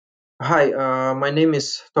Hi, my name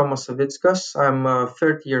is Tomas Savickas. I'm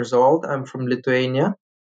 30 years old. I'm from Lithuania.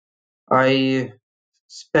 I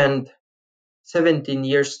spent 17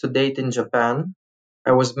 years to date in Japan.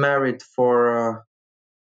 I was married for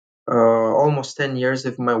almost 10 years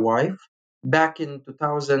with my wife. Back in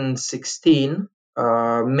 2016,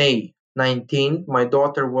 May 19th, my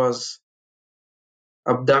daughter was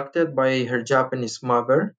abducted by her Japanese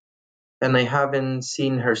mother, and I haven't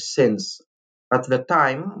seen her since. At the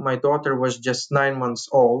time, my daughter was just 9 months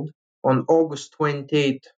old. On August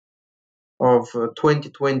 28th of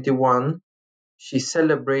 2021, she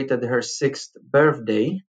celebrated her sixth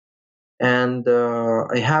birthday, and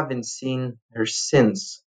I haven't seen her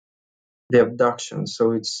since the abduction.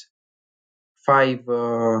 So it's 5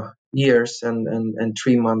 years and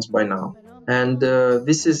 3 months by now. And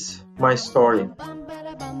this is my story.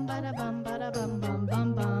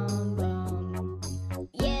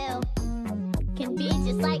 You can be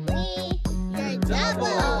just like me. You're double.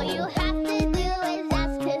 All you have to do is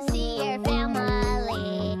ask to see your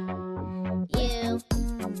family. You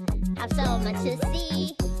have so much to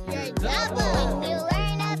see. You're double. When you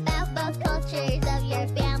learn about both cultures of your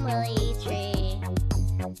family tree.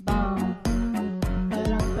 Bum,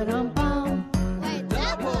 ba-dum, ba-dum, bum. We're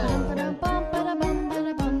double.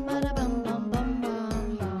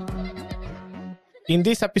 In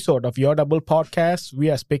this episode of Your Double Podcast, we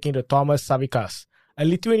are speaking to Tomas Savikas, a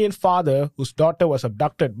Lithuanian father whose daughter was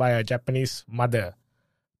abducted by a Japanese mother.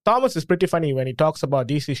 Thomas is pretty funny when he talks about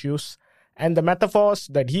these issues, and the metaphors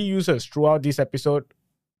that he uses throughout this episode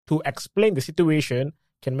to explain the situation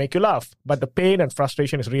can make you laugh, but the pain and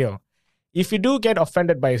frustration is real. If you do get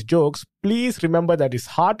offended by his jokes, please remember that it's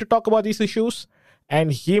hard to talk about these issues,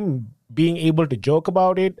 and him being able to joke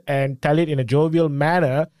about it and tell it in a jovial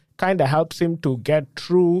manner kind of helps him to get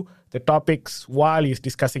through the topics while he's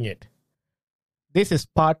discussing it. This is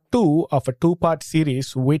part 2 of a 2-part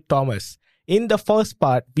series with Thomas. In the first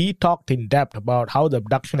part, we talked in depth about how the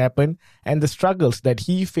abduction happened and the struggles that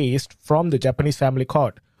he faced from the Japanese family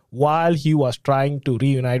court while he was trying to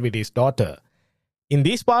reunite with his daughter. In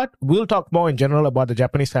this part, we'll talk more in general about the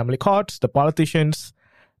Japanese family courts, the politicians,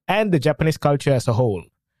 and the Japanese culture as a whole.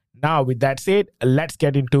 Now, with that said, let's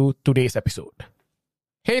get into today's episode.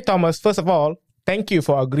 Hey, Thomas, first of all, thank you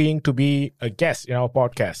for agreeing to be a guest in our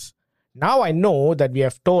podcast. Now I know that we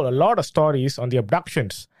have told a lot of stories on the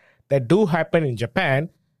abductions that do happen in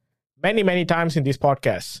Japan many, many times in this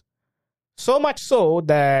podcast. So much so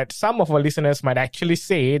that some of our listeners might actually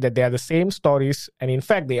say that they are the same stories, and in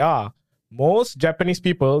fact they are. Most Japanese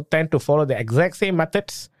people tend to follow the exact same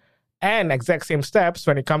methods and exact same steps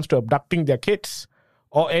when it comes to abducting their kids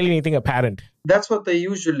or alienating a parent. That's what I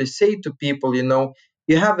usually say to people,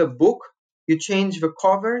 You have a book, you change the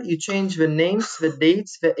cover, you change the names, the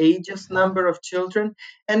dates, the ages, number of children,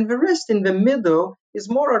 and the rest in the middle is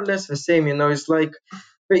more or less the same. It's like,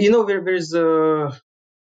 there's a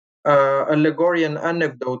allegorian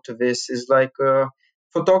anecdote to this. Is like a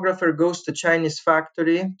photographer goes to Chinese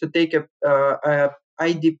factory to take a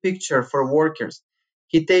ID picture for workers.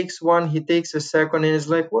 He takes one, he takes a second, and is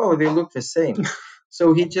like, well, they look the same.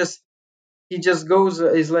 So he just goes,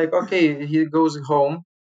 is like, okay, he goes home,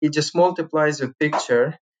 he just multiplies the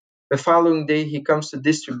picture. The following day he comes to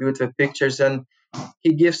distribute the pictures, and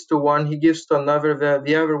he gives to one, he gives to another.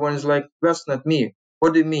 The other one is like, that's not me.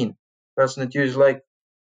 What do you mean that's not you? Is like,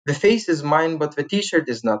 the face is mine, but the t-shirt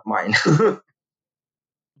is not mine.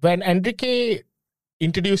 When Enrique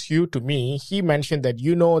introduced you to me, he mentioned that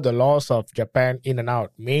you know the laws of Japan in and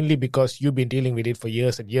out, mainly because you've been dealing with it for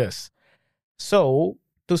years and years. So,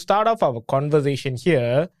 to start off our conversation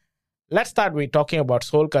here, let's start with talking about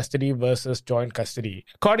sole custody versus joint custody.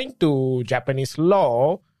 According to Japanese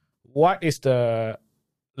law, what is the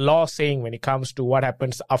law saying when it comes to what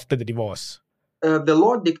happens after the divorce? The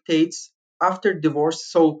law dictates after divorce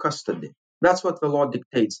sole custody. That's what the law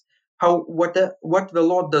dictates. What the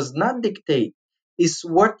law does not dictate is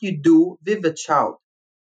what you do with the child.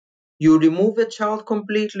 You remove the child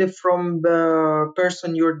completely from the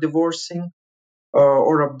person you're divorcing,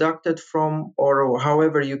 or abducted from, or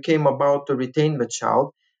however you came about to retain the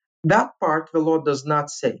child. That part the law does not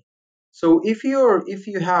say. So if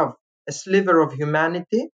you have a sliver of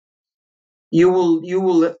humanity, you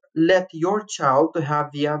will let your child to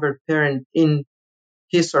have the other parent in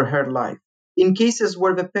his or her life. In cases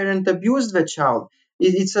where the parent abused the child,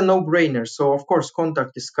 it's a no-brainer. So of course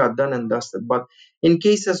contact is cut, done and dusted. But in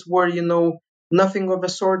cases where nothing of the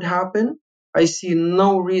sort happened, I see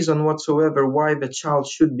no reason whatsoever why the child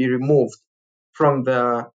should be removed from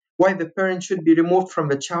the why the parent should be removed from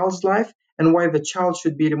the child's life, and why the child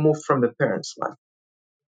should be removed from the parent's life.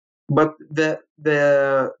 But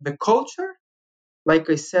the culture, like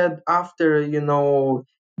I said, after,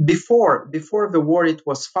 before the war, it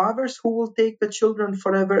was fathers who will take the children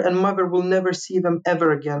forever, and mother will never see them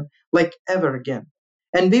ever again, like ever again.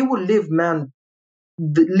 And they will live, man,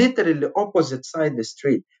 literally opposite side the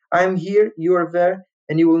street. I'm here, you're there,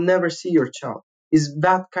 and you will never see your child. Is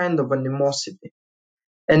that kind of animosity?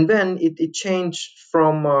 And then it changed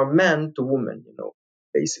from man to woman,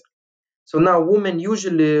 basically. So now women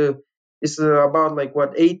usually is about like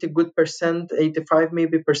what, 80 good percent, 85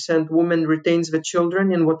 maybe percent woman retains the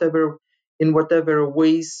children in whatever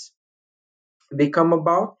ways they come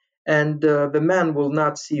about, and the man will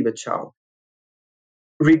not see the child,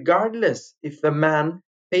 regardless if the man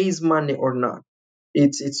pays money or not.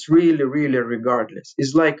 It's really, really regardless.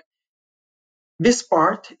 It's like this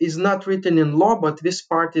part is not written in law, but this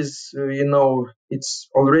part is, it's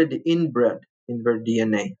already inbred in their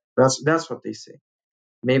DNA. That's what they say.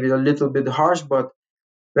 Maybe a little bit harsh, but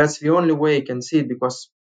that's the only way I can see it,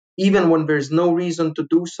 because even when there's no reason to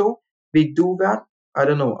do so, they do that, I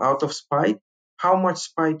don't know, out of spite. How much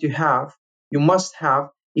spite you must have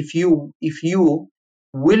if you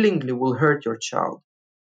willingly will hurt your child.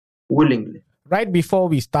 Willingly. Right before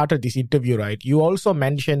we started this interview, right, you also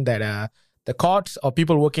mentioned that the courts or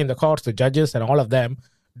people working in the courts, the judges and all of them,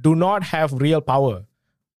 do not have real power.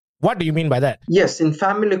 What do you mean by that? Yes, in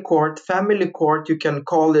family court, you can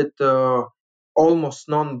call it almost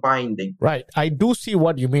non-binding. Right. I do see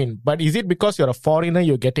what you mean. But is it because you're a foreigner,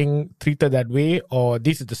 you're getting treated that way? Or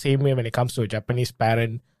this is the same way when it comes to a Japanese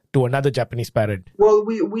parent to another Japanese parent? Well,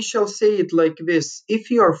 we shall say it like this.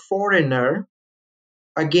 If you're a foreigner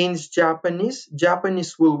against Japanese,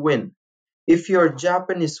 Japanese will win. If you're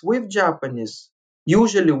Japanese with Japanese,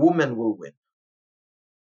 usually women will win.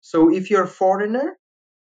 So if you're a foreigner,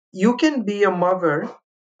 you can be a mother.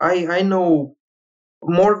 I know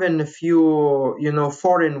more than a few,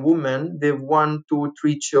 foreign women. They've 1, 2,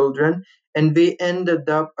 3 children, and they ended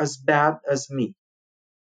up as bad as me.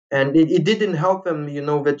 And it didn't help them,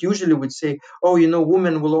 that usually would say, oh,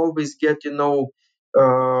 women will always get, the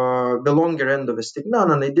longer end of the stick. No,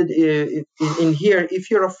 no, they did. In here,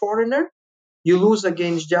 if you're a foreigner, you lose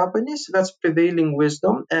against Japanese. That's prevailing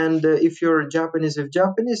wisdom. And if you're Japanese with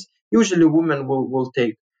Japanese, usually women will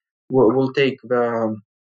take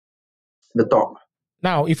the top.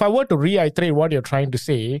 Now, if I were to reiterate what you're trying to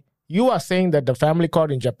say, you are saying that the family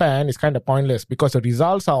court in Japan is kind of pointless because the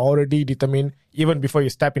results are already determined even before you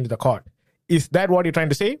step into the court. Is that what you're trying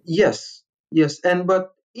to say? Yes, yes.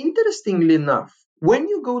 But interestingly enough, when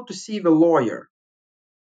you go to see the lawyer,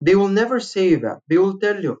 they will never say that. They will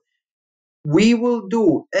tell you, we will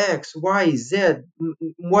do X, Y, Z,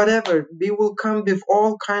 whatever. They will come with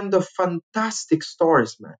all kind of fantastic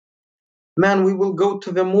stories, man. Man, we will go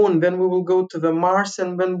to the moon, then we will go to the Mars,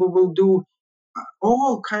 and then we will do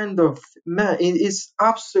all kind of, man. It is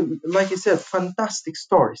absolutely, like I said, fantastic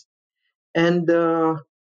stories. And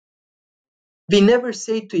they never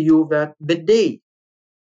say to you that the day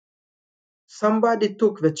somebody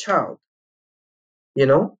took the child,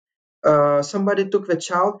 somebody took the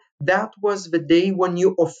child, that was the day when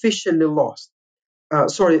you officially lost.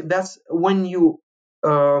 Sorry, that's when you,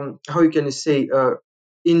 how you can say,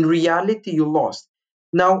 in reality you lost.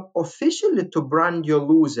 Now, officially, to brand you a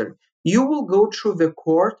loser, you will go through the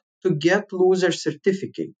court to get loser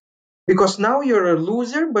certificate, because now you're a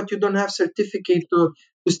loser, but you don't have certificate to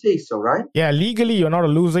say so, right? Yeah, legally you're not a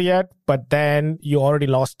loser yet, but then you already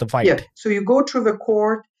lost the fight. Yeah. So you go through the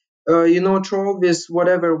court, through all this,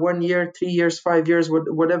 whatever, 1 year, 3 years, 5 years,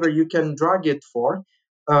 whatever you can drag it for,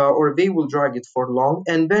 or they will drag it for long.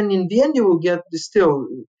 And then in the end, you will get still,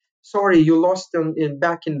 sorry, you lost them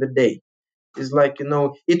back in the day. It's like,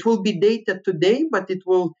 it will be dated today, but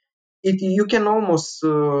you can almost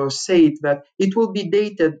say it that it will be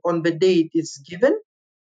dated on the date it's given,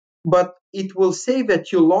 but it will say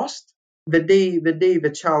that you lost the day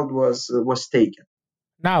the child was taken.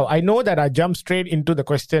 Now, I know that I jumped straight into the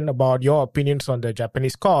question about your opinions on the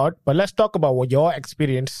Japanese court, but let's talk about what your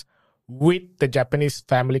experience with the Japanese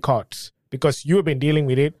family courts, because you've been dealing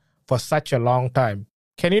with it for such a long time.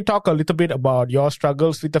 Can you talk a little bit about your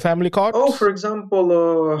struggles with the family courts? Oh, for example,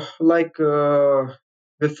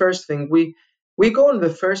 the first thing, we go on the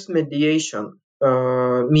first mediation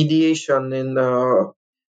in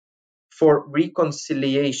for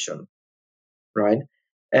reconciliation, right?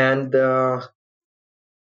 And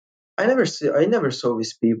I never saw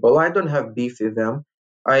these people. I don't have beef with them.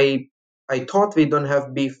 I thought they don't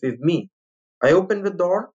have beef with me. I open the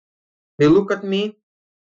door. They look at me.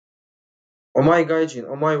 Omai gaijin,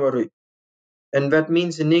 omai warui. And that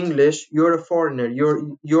means in English, you're a foreigner.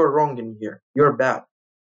 You're wrong in here. You're bad.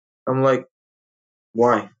 I'm like,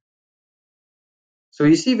 why? So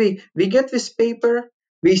you see, we get this paper,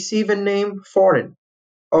 we see the name foreign.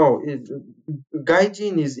 Oh,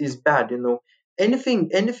 Gaijin is bad, you know. Anything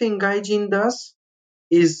Gaijin does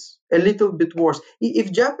is a little bit worse.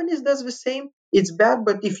 If Japanese does the same, it's bad,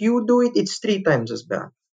 but if you do it, it's three times as bad.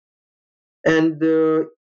 And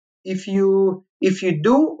if you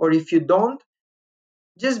do or if you don't,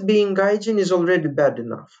 just being Gaijin is already bad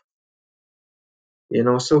enough, you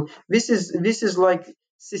know. So this is like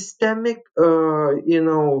systemic,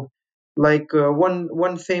 like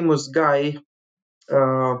one famous guy,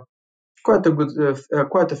 uh,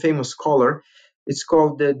 quite a famous scholar. It's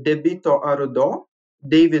called Debito Ardo,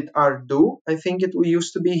 David Ardu, I think it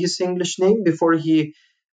used to be his English name before he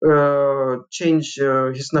changed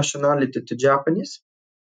his nationality to Japanese.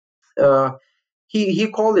 Uh, he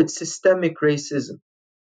called it systemic racism.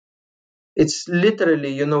 It's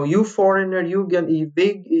literally, you know, you foreigner,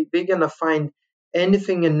 they gonna find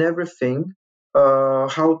anything and everything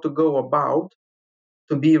how to go about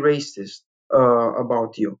to be racist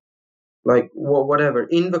about you, like whatever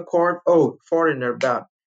in the court. Oh, foreigner, bad.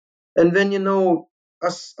 And then, you know,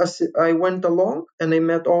 as I went along and I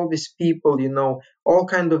met all these people, you know, all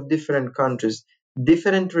kind of different countries,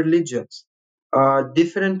 different religions,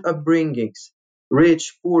 different upbringings,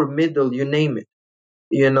 rich, poor, middle, you name it,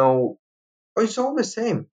 you know. Oh, it's all the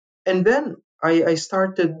same. And then I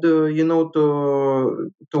started, you know,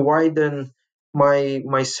 to widen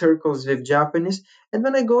my circles with Japanese. And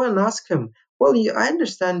when I go and ask him, well, I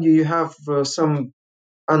understand you have some,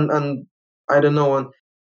 and I don't know,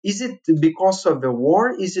 is it because of the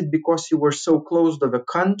war? Is it because you were so close to the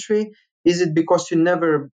country? Is it because you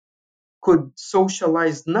never could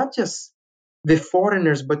socialize, not just with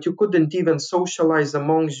foreigners, but you couldn't even socialize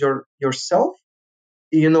amongst yourself?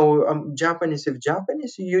 You know, Japanese, if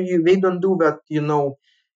Japanese, they don't do that, you know,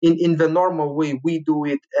 in the normal way we do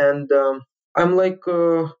it. And I'm like,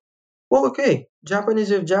 well, okay,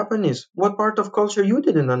 Japanese, if Japanese, what part of culture you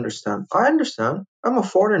didn't understand? I understand, I'm a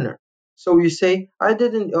foreigner. So you say I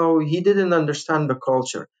didn't, oh, he didn't understand the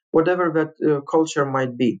culture, whatever that culture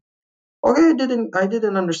might be. Okay, I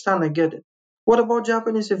didn't understand, I get it. What about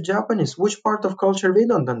Japanese, if Japanese, which part of culture they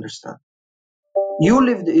don't understand?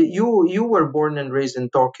 You were born and raised in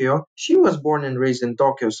Tokyo. She was born and raised in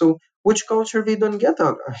Tokyo. So which culture we don't get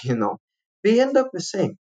out, you know? We end up the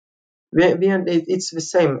same. It's the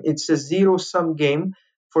same. It's a zero sum game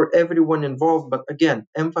for everyone involved. But again,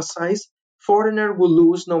 emphasize foreigner will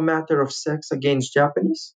lose no matter of sex against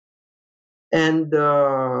Japanese, and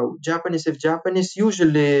Japanese, if Japanese,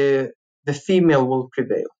 usually the female will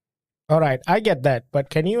prevail. All right, I get that, but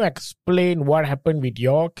can you explain what happened with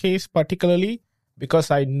your case particularly?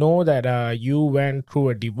 Because I know that you went through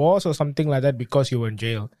a divorce or something like that because you were in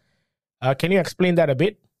jail. Can you explain that a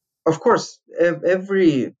bit? Of course,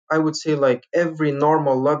 every, I would say, like every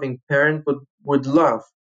normal loving parent would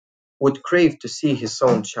crave to see his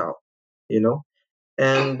own child, you know.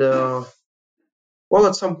 And well,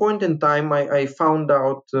 at some point in time, I found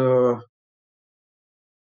out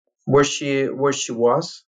where she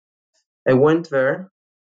was. I went there.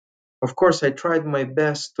 Of course, I tried my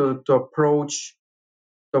best to approach,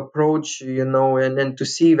 you know, and to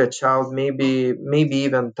see the child, maybe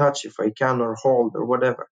even touch if I can, or hold, or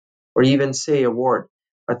whatever, or even say a word.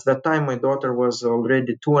 At that time, my daughter was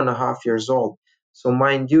already 2.5 years old. So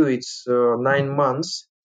mind you, it's 9 months.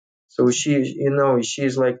 So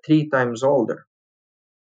she's like three times older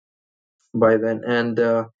by then. And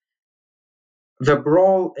the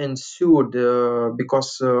brawl ensued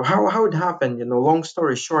because how it happened, you know, long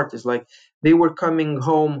story short, is like they were coming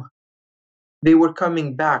home, they were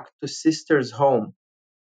coming back to sister's home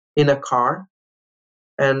in a car,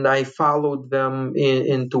 and I followed them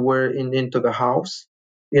into the house,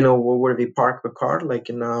 you know, where they park the car, like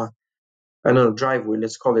in a, I don't know, driveway.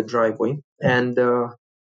 Let's call it driveway. And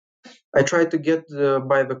I tried to get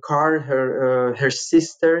by the car. Her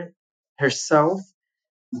sister, herself,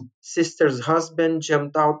 sister's husband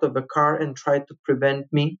jumped out of the car and tried to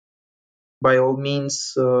prevent me. By all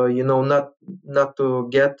means, you know, not to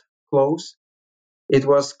get close. It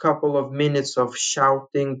was a couple of minutes of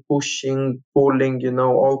shouting, pushing, pulling, you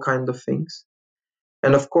know, all kind of things.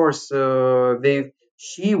 And of course, not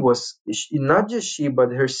just she,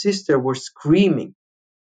 but her sister were screaming,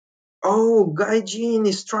 "Oh, Gaijin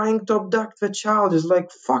is trying to abduct the child." It's like,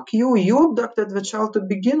 fuck you, you abducted the child to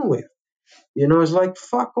begin with. You know, it's like,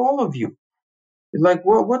 fuck all of you. It's like,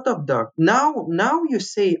 what abduct? Now you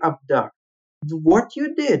say abduct. What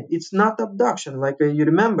you did, it's not abduction. Like you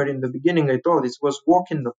remember in the beginning, I told it was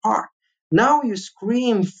walk in the park. Now you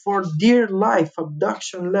scream for dear life,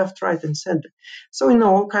 abduction left, right, and center. So,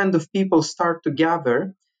 all kind of people start to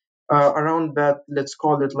gather around that, let's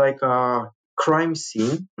call it like a crime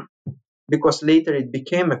scene, because later it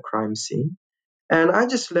became a crime scene. And I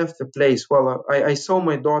just left the place. Well, I saw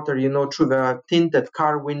my daughter, through the tinted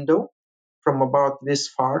car window from about this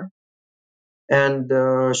far. And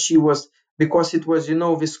she was, because it was,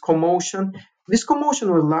 this commotion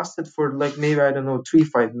was lasted for like maybe, I don't know, 3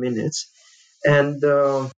 5 minutes. And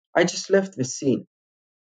I just left the scene.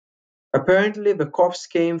 Apparently the cops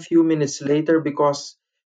came few minutes later, because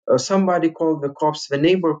somebody called the cops, the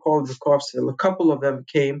neighbor called the cops, a couple of them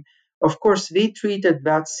came. Of course, they treated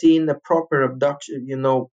that scene a proper abduction,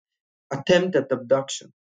 attempted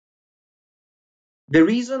abduction. The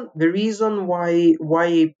reason why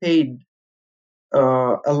I paid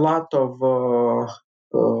a lot of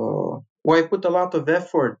why I put a lot of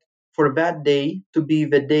effort for that day to be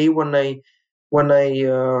the day when I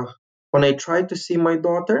uh, when I tried to see my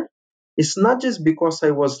daughter. It's not just because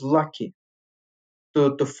I was lucky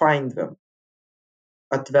to find them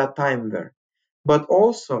at that time there, but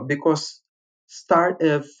also because start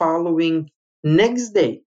following next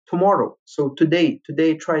day, tomorrow. So today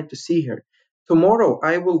try to see her. Tomorrow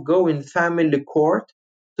I will go in family court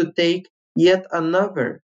to take yet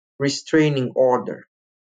another restraining order,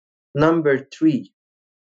 number 3,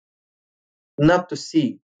 not to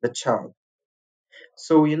see the child.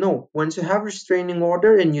 So once you have restraining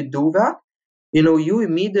order and you do that, you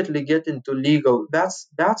immediately get into legal. That's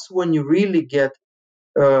when you really get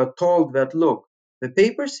told that, look, the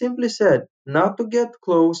paper simply said not to get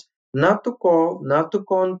close, not to call, not to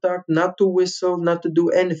contact, not to whistle, not to do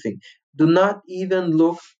anything. Do not even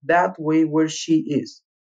look that way where she is.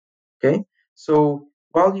 Okay? So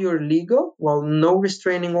while you're legal, while no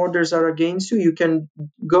restraining orders are against you, you can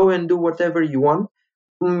go and do whatever you want.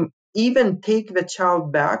 Even take the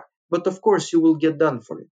child back, but of course you will get done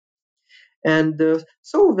for it. And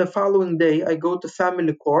so the following day, I go to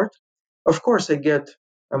family court. Of course,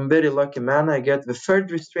 I'm very lucky man, I get the third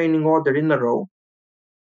restraining order in a row.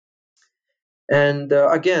 And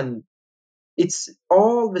again, it's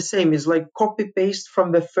all the same. It's like copy paste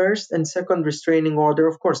from the first and second restraining order.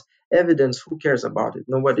 Of course, evidence, who cares about it?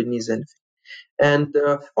 Nobody needs anything. And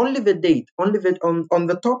only the date, on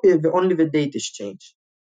the top, only the date is changed.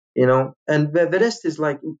 And the rest is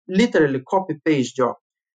like literally copy paste job.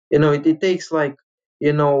 It takes like,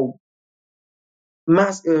 you know,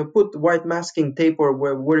 put white masking tape or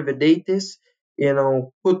where the date is,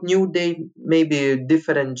 put new date, maybe a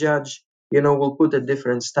different judge, will put a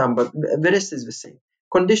different stamp, but the rest is the same.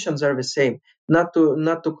 Conditions are the same. Not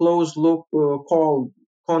to close, look, call,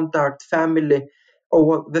 contact, family. Oh,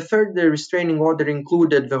 well, the third restraining order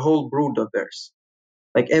included the whole brood of theirs,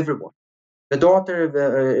 like everyone, the daughter,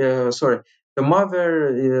 the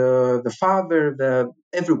mother, the father, the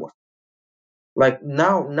everyone. Like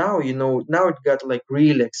now it got like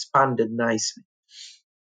really expanded nicely.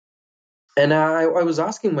 And I was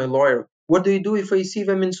asking my lawyer, what do you do if I see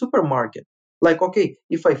them in supermarket? Like, okay,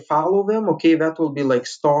 if I follow them, okay, that will be like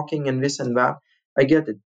stalking and this and that. I get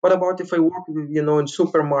it. What about if I walk, in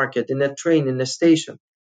supermarket, in a train, in a station?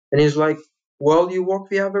 And he's like, well, you walk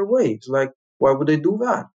the other way. It's like, why would I do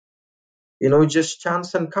that? Just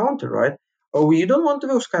chance encounter, right? Oh, you don't want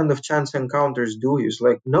those kind of chance encounters, do you? It's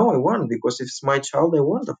like, no, I want, because if it's my child, I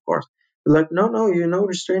want, of course. Like, no,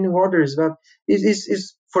 restraining order is that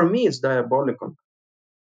is for me, it's diabolical.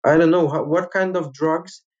 I don't know what kind of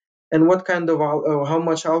drugs and what kind of how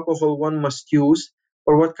much alcohol one must use,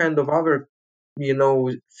 or what kind of other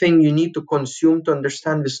thing you need to consume to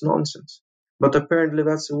understand this nonsense. But apparently,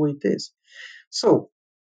 that's the way it is. So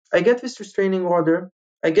I get this restraining order.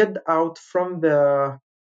 I get out from the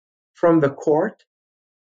court.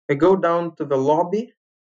 I go down to the lobby,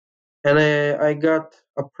 and I got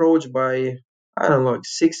approached by, I don't know, like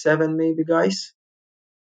 6 7 maybe guys.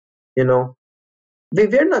 You know,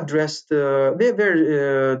 they're not dressed.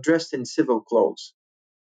 They're dressed in civil clothes,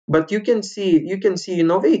 but you can see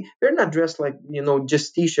they're not dressed like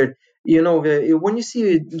just t-shirt. When you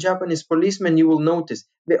see Japanese policemen, you will notice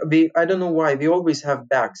I don't know why they always have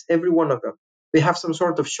bags, every one of them. They have some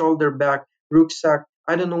sort of shoulder bag, rucksack.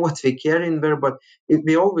 I don't know what they carry in there, but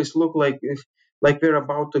they always look like they're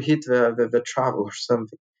about to hit the travel or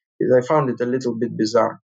something. I found it a little bit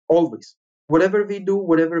bizarre. Always, whatever we do,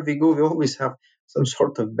 whatever we go, we always have some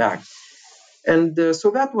sort of bag. And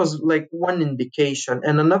so that was like one indication.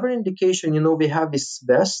 And another indication, we have these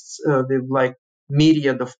vests with like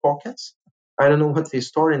myriad of pockets. I don't know what they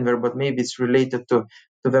store in there, but maybe it's related to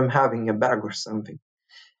them having a bag or something.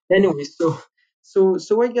 Anyway,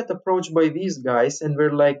 so I get approached by these guys, and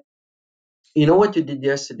we're like, You know what you did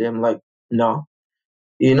yesterday? I'm like, no.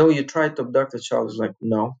 You know, you tried to abduct a child. It's like,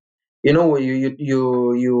 no. You know,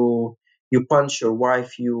 you punch your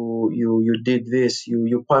wife. You did this.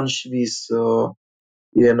 You punch these her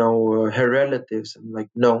relatives. I'm like,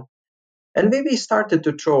 no. And they started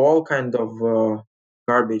to throw all kind of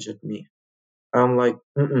garbage at me. I'm like,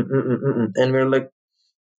 mm-mm, mm-mm, mm-mm. And we're like,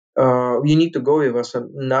 you need to go with us. And,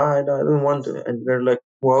 no, I don't want to. And we're like,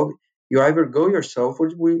 well, you either go yourself, or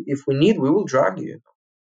if we need, we will drag you.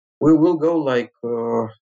 We will go like,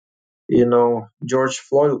 George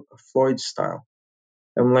Floyd style.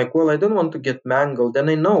 I'm like, well, I don't want to get mangled. And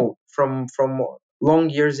I know from long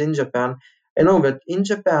years in Japan, I know that in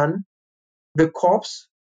Japan the cops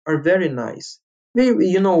are very nice.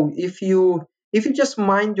 If you just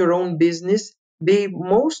mind your own business, they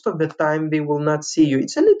most of the time they will not see you.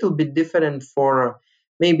 It's a little bit different for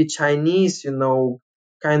maybe Chinese,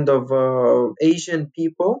 kind of Asian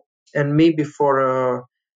people, and maybe for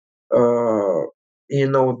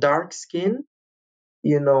dark skin,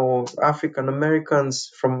 African Americans,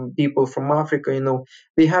 from people from Africa,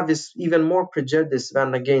 they have this even more prejudice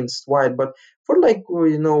than against white. But for like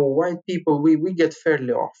white people, we get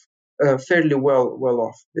fairly off, fairly well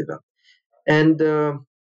off with them. And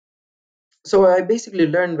so I basically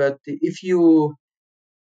learned that if you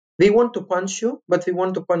they want to punch you, but they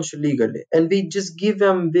want to punch you legally, and they just give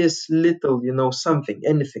them this little, something,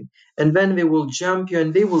 anything, and then they will jump you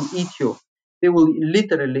and they will eat you. They will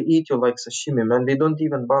literally eat you like sashimi, man. They don't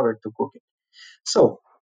even bother to cook it. So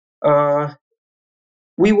uh,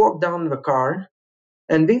 we walk down the car,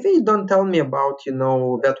 and they don't tell me about,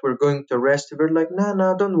 that we're going to arrest you. We're like, nah,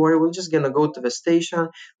 nah, don't worry. We're just going to go to the station.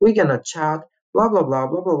 We're going to chat, blah, blah, blah,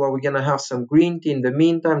 blah, blah, blah. We're going to have some green tea in the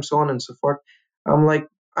meantime, so on and so forth. I'm like,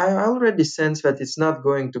 I already sense that it's not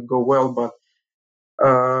going to go well, but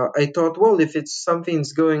I thought, well, if it's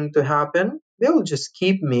something's going to happen, they'll just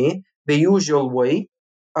keep me the usual way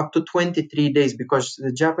up to 23 days, because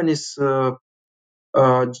the Japanese uh,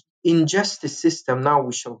 injustice system, now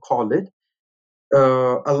we shall call it,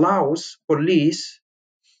 allows police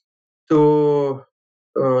to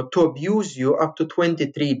abuse you up to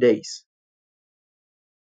 23 days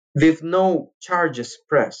with no charges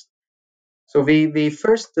pressed. So they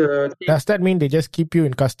first take, Does that mean they just keep you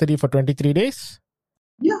in custody for 23 days?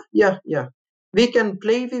 yeah. They can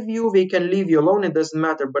play with you, they can leave you alone, it doesn't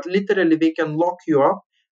matter. But literally, they can lock you up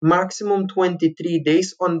maximum 23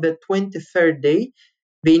 days. On the 23rd day,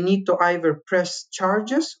 they need to either press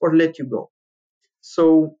charges or let you go.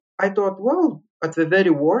 So I thought, well, at the very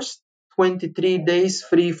worst, 23 days,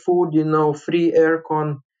 free food, free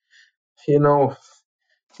aircon, you know,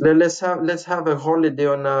 let's have a holiday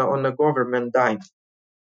on a government dime.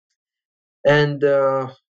 And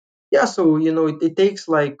yeah, so it takes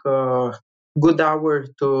like a good hour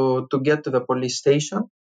to get to the police station.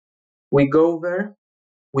 We go there,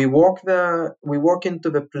 we walk into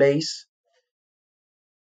the place,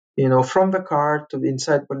 from the car to the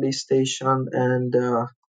inside police station, and to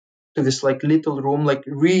this like little room, like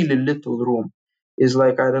really little room, is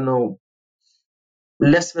like, I don't know,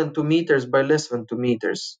 less than 2 meters by less than 2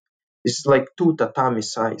 meters. It's like two tatami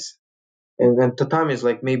size, and then tatami is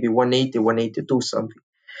like maybe 180, 182 something.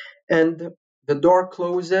 And the door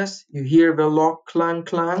closes, you hear the lock clang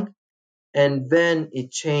clang, and then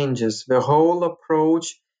it changes the whole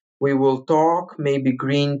approach. We will talk, maybe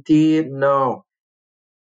green tea. No,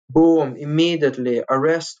 boom, immediately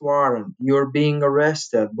arrest warrant. You're being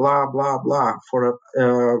arrested. Blah blah blah. For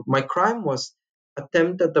my crime was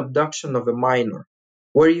attempted abduction of a minor.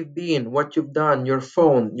 Where you've been, what you've done, your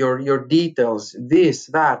phone, your details, this,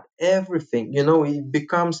 that, everything. It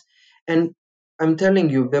becomes, and I'm telling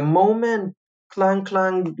you, the moment clang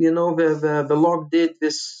clang, the lock did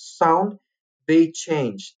this sound, they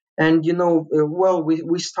changed. And well,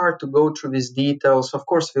 we start to go through these details. Of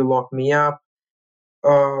course, they lock me up.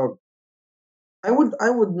 Uh, I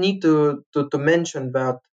would need to mention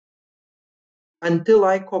that until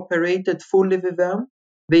I cooperated fully with them,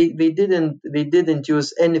 they didn't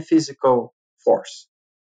use any physical force.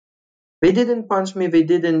 They didn't punch me. They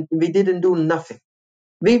didn't do nothing.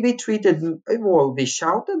 They treated me well. They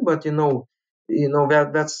shouted, but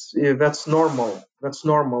that's normal. That's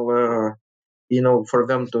normal. For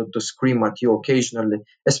them to scream at you occasionally,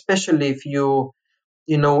 especially if you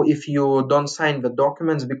don't sign the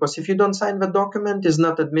documents, because if you don't sign the document, it's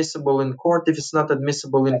not admissible in court. If it's not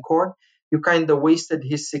admissible in court, you kind of wasted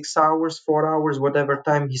his 6 hours, 4 hours, whatever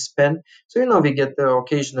time he spent. So we get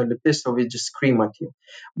occasionally pissed, or we just scream at you.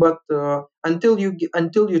 But until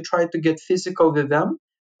you try to get physical with them,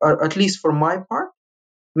 at least for my part,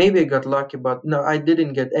 maybe I got lucky, but no, I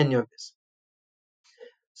didn't get any of this.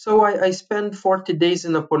 So I spent 40 days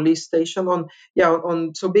in a police station on, yeah,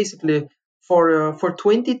 on, so basically for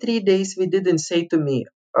 23 days we didn't say to me,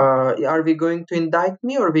 are we going to indict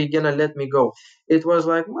me or are we gonna let me go? It was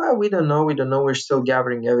like, well, we don't know, we're still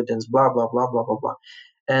gathering evidence, blah blah blah blah blah blah.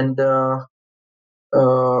 And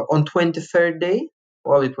on 23rd day,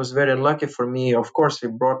 well, it was very unlucky for me. Of course, he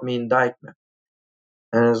brought me indictment,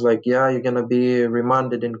 and it's like, yeah, you're gonna be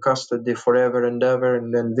remanded in custody forever and ever,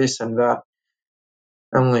 and then this and that.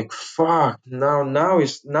 I'm like, fuck. Now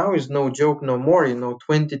is no joke no more.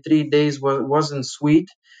 23 days wasn't sweet,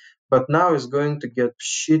 but now it's going to get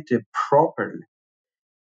shitty properly.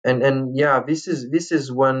 And yeah, this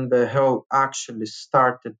is when the hell actually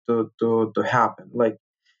started to happen. Like,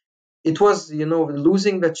 it was,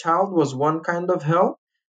 losing the child was one kind of hell,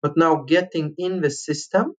 but now getting in the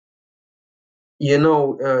system,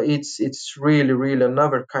 it's really really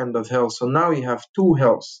another kind of hell. So now you have two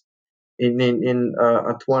hells in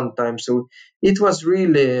at one time. So it was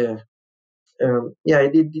really, yeah.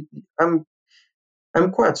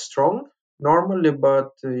 I'm quite strong normally,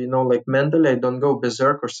 but like mentally, I don't go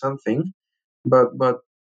berserk or something. But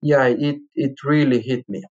yeah, it really hit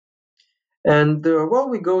me. And well,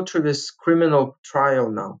 we go through this criminal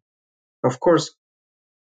trial now. Of course,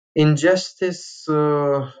 injustice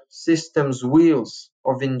systems wheels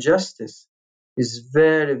of injustice is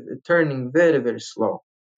very turning very very slow,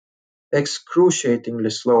 excruciatingly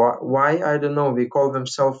slow. Why? I don't know. We call them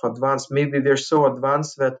self-advanced. Maybe they're so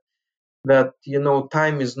advanced that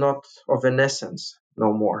time is not of an essence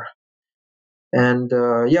no more. And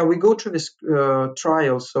yeah, we go through this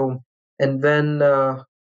trial. So, and then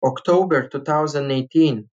October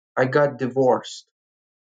 2018, I got divorced.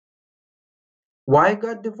 Why I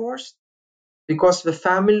got divorced? Because the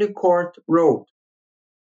family court wrote,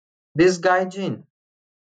 this guy Jin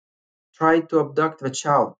tried to abduct the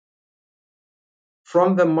child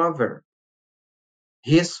from the mother,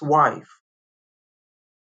 his wife,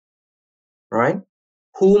 right?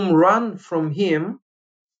 Whom ran from him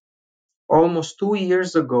almost 2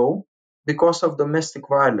 years ago because of domestic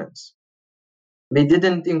violence. They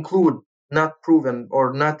didn't include not proven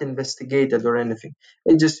or not investigated or anything.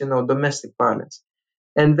 They just, domestic violence.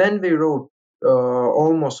 And then they wrote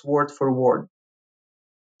almost word for word.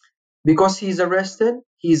 Because he's arrested,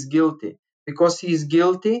 he's guilty. Because he's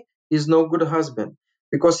guilty, he's no good husband.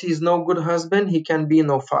 Because he's no good husband, he can be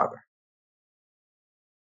no father.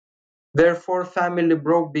 Therefore, family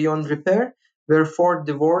broke beyond repair. Therefore,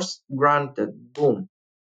 divorce granted. Boom.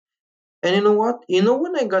 And you know what?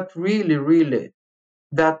 When I got really, really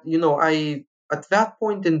that, I, at that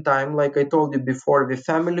point in time, like I told you before, the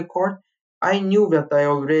family court, I knew that I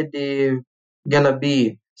already gonna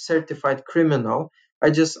be certified criminal. I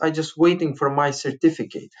just waiting for my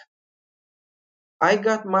certificate. I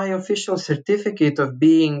got my official certificate of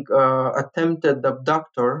being attempted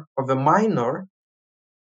abductor of a minor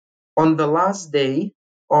on the last day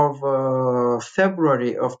of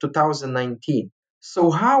February of 2019.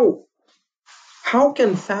 So how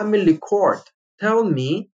can family court tell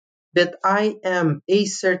me that I am a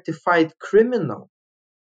certified criminal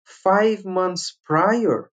 5 months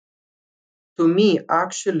prior to me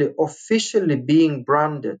actually officially being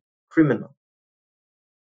branded criminal?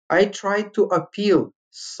 I tried to appeal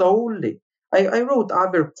solely. I wrote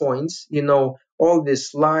other points, all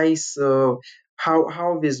these lies,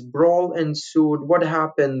 how this brawl ensued, what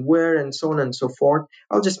happened, where, and so on and so forth.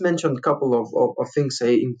 I'll just mention a couple of things I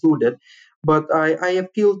included. But I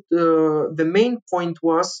appealed, the main point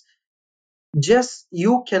was just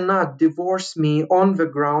you cannot divorce me on the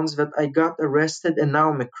grounds that I got arrested and now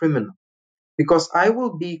I'm a criminal. Because I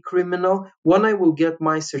will be criminal when I will get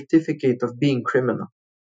my certificate of being criminal.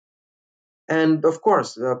 And of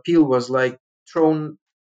course, the appeal was like thrown,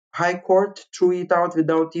 High Court threw it out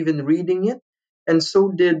without even reading it, and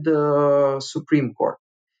so did the Supreme Court.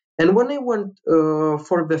 And when I went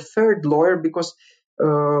for the third lawyer, because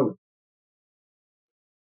uh,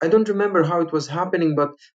 I don't remember how it was happening,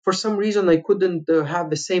 but for some reason I couldn't have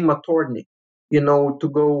the same attorney, to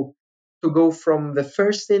go from the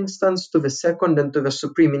first instance to the second and to the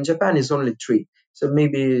Supreme. In Japan, is only three, so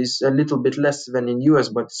maybe it's a little bit less than in US,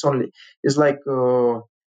 but it's like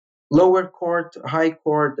lower court, high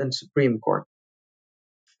court, and Supreme Court.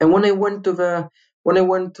 And when I went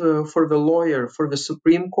for the lawyer for the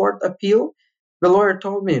Supreme Court appeal, the lawyer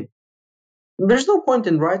told me, "There's no point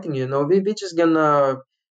in writing. We just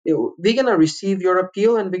we're gonna receive your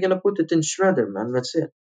appeal and we're gonna put it in shredder, man. That's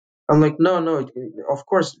it." I'm like, no, no. Of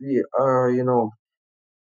course,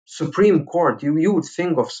 Supreme Court. You would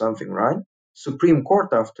think of something, right? Supreme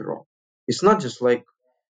Court, after all, it's not just like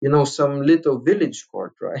some little village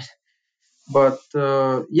court, right? But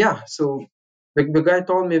yeah, so the guy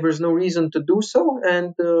told me there's no reason to do so,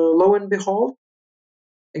 and lo and behold,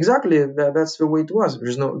 exactly that's the way it was.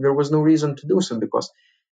 There was no reason to do so because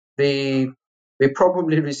they they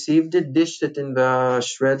probably received it, dished it in the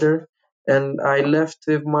shredder, and I left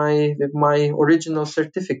with my original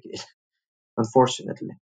certificate,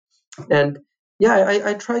 unfortunately. And yeah,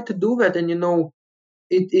 I tried to do that, and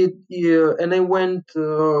it yeah, and I went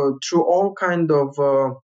through all kind of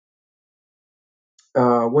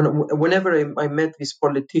whenever I met these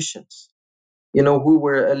politicians, who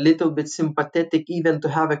were a little bit sympathetic even to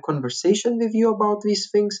have a conversation with you about these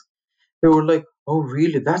things. They were like, "Oh,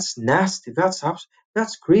 really? That's nasty.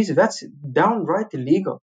 That's crazy. That's downright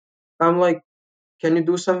illegal." I'm like, "Can you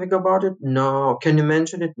do something about it?" No. Can you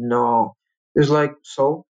mention it? No. It's like,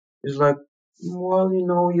 so. It's like, well,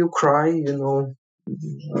 you cry.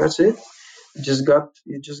 That's it. You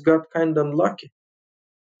just got kind of unlucky.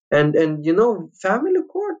 And family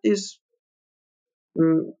court is,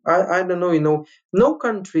 I don't know. No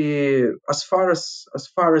country, as far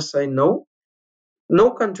as I know,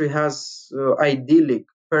 no country has idyllic,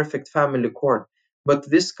 perfect family court, but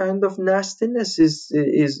this kind of nastiness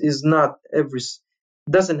is not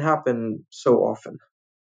doesn't happen so often.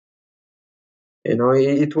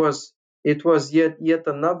 It was yet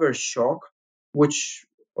another shock, which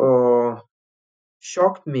uh,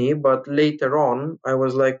 shocked me. But later on, I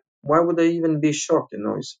was like, why would I even be shocked?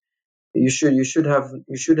 You should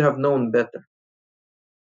have known better.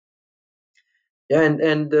 Yeah,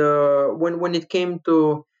 and when it came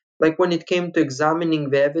to examining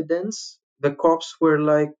the evidence, the cops were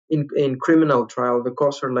like, in criminal trial, the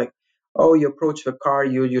cops were like, "Oh, you approached the car,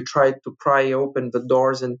 you tried to pry open the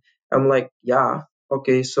doors," and I'm like, "Yeah,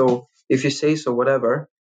 okay, so if you say so, whatever."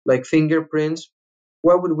 Like fingerprints,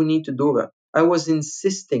 why would we need to do that? I was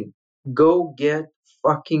insisting, go get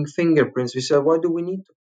fucking fingerprints. We said, why do we need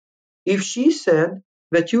to? If she said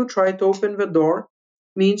that you tried to open the door,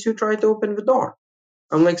 means you tried to open the door.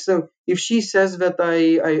 I'm like, so if she says that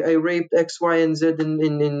I raped X, Y, and Z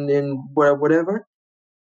in whatever,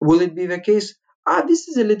 will it be the case? This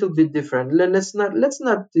is a little bit different. Let's not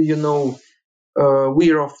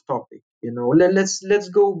veer off topic. Let's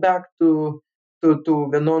go back to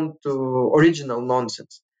the non to original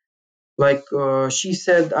nonsense. Like she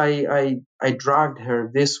said, I dragged her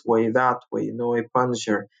this way, that way. I punched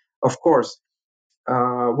her. Of course,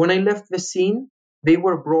 when I left the scene, they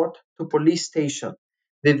were brought to police station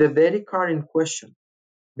with the very car in question.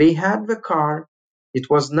 They had the car. It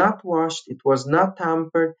was not washed. It was not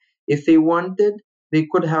tampered. If they wanted, they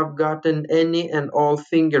could have gotten any and all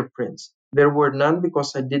fingerprints. There were none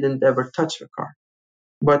because I didn't ever touch the car.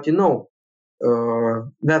 But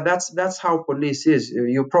that's how police is.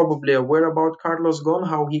 You're probably aware about Carlos Ghosn,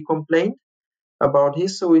 how he complained about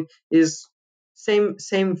his. So it is same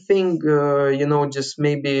thing. Just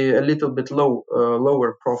maybe a little bit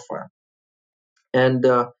lower profile. And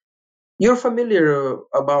you're familiar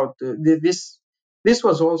about this. This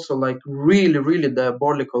was also like really, really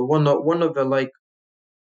diabolical. One of the like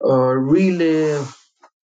really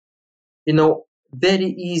very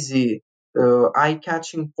easy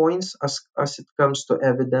eye-catching points as it comes to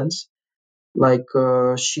evidence. Like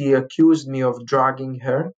she accused me of dragging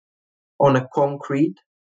her on a concrete.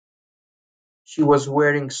 She was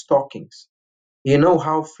wearing stockings. You know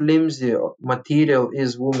how flimsy material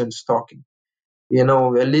is women's stocking. A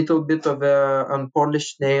little bit of a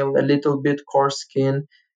unpolished nail, a little bit coarse skin,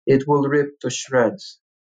 it will rip to shreds.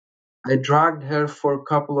 I dragged her for a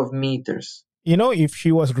couple of meters. If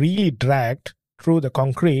she was really dragged through the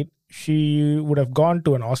concrete, she would have gone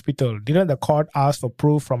to an hospital. Didn't the court ask for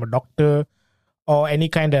proof from a doctor or any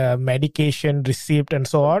kind of medication receipt and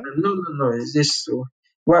so on? No, no, no. Is this so?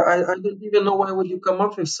 Well, I don't even know why would you come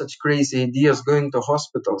up with such crazy ideas going to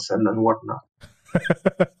hospitals and whatnot.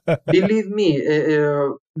 Believe me,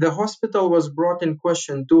 the hospital was brought in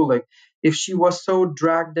question too. Like, if she was so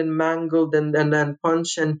dragged and mangled and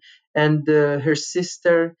punched, and her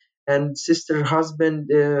sister and sister husband,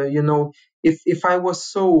 if I was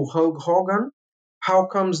so Hulk Hogan, how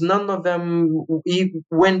comes none of them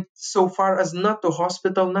went so far as not to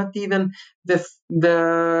hospital, not even the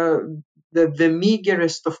the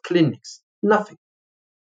meagerest of clinics? Nothing,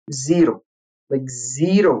 zero, like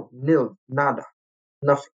zero, nil, nada,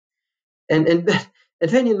 nothing. And then,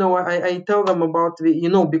 I tell them about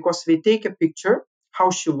because they take a picture how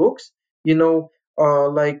she looks,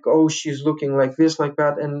 like, oh, she's looking like this, like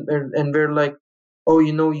that, and they're like, oh,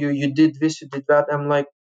 you did this, you did that. I'm like,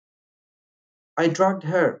 I drugged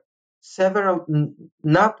her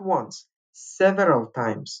not once, several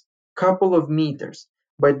times, couple of meters.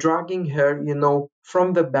 by dragging her,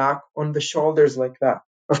 from the back on the shoulders like that.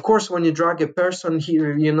 Of course, when you drag a person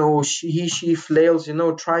here, she flails,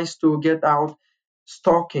 tries to get out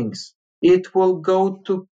stockings. It will go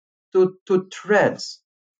to threads,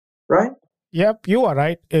 right? Yep, you are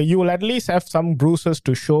right. You will at least have some bruises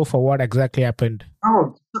to show for what exactly happened.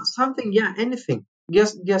 Oh, something, yeah, anything.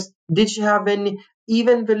 Guess, did she have any,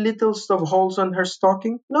 even the littlest of holes on her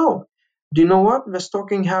stocking? No. Do you know what? The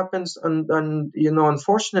stocking happens, and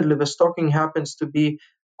unfortunately, the stocking happens to be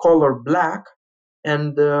color black,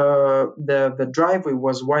 and the driveway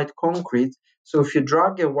was white concrete. So if you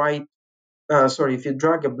drag if you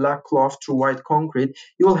drag a black cloth through white concrete,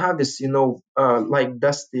 you will have this, like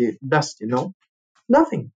dusty dust.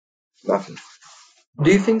 Nothing, nothing. Do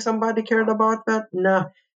you think somebody cared about that? Nah.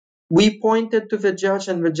 We pointed to the judge,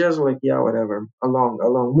 and the judge like, yeah, whatever, along,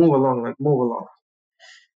 move along, like move along.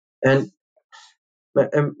 And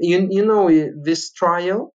this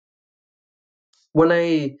trial, when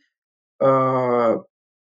I uh,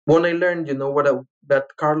 when I learned, that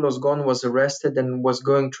Carlos Ghosn was arrested and was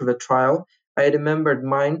going through the trial, I remembered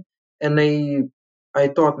mine, and I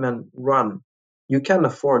thought, man, run. You can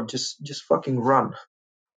afford, just fucking run.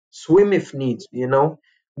 Swim if needs,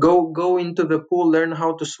 go into the pool, learn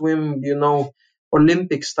how to swim,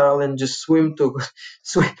 Olympic style, and just swim to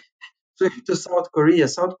swim, swim to South Korea.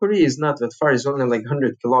 South Korea is not that far, it's only like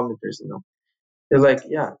 100 kilometers. They're like,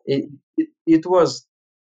 yeah, it was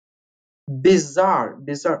bizarre.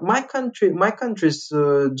 My country's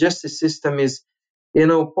justice system is,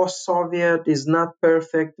 post-Soviet, is not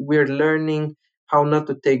perfect. We're learning how not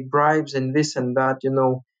to take bribes and this and that.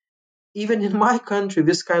 Even in my country,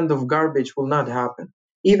 this kind of garbage will not happen.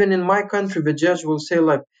 Even in my country, the judge will say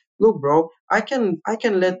like, look, bro, I can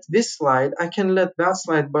let this slide, I can let that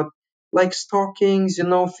slide, but like stockings,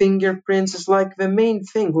 fingerprints is like the main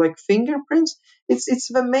thing. Like fingerprints, it's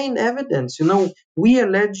the main evidence. We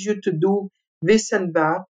allege you to do this and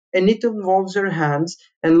that, and it involves your hands.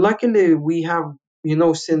 And luckily we have,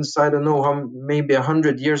 since I don't know how, maybe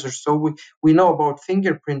 100 years or so, we know about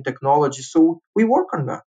fingerprint technology, so we work on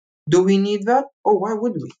that. Do we need that? Oh, why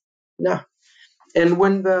would we? Nah. And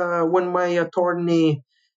when my attorney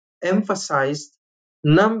emphasized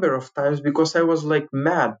number of times, because I was like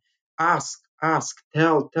mad, ask,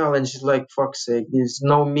 tell, and she's like, fuck's sake, there's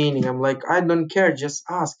no meaning. I'm like, I don't care, just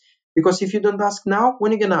ask. Because if you don't ask now,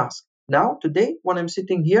 when are you gonna ask? Now, today, when I'm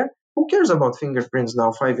sitting here, who cares about fingerprints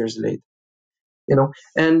now, 5 years later?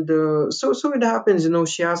 And so it happens.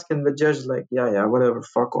 She asked, and the judge like, yeah, whatever,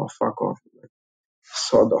 fuck off,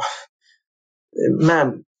 sod off.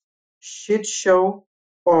 Man, shit show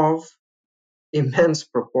of immense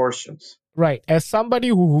proportions. Right. As somebody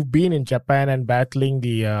who've been in Japan and battling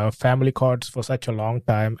the family courts for such a long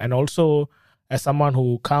time, and also as someone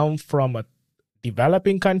who comes from a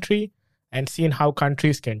developing country and seen how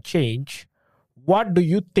countries can change, what do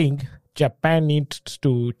you think Japan needs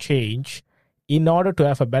to change in order to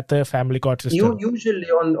have a better family court You system? usually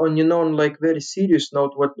on like very serious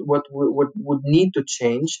note, what would need to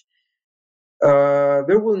change?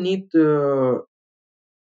 There will need the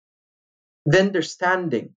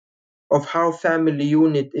understanding of how family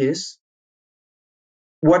unit is,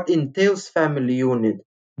 what entails family unit,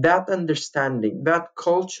 that understanding, that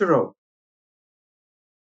cultural,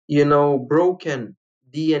 broken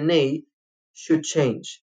DNA should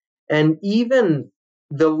change. And even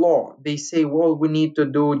the law, they say, well, we need to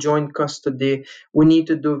do joint custody, we need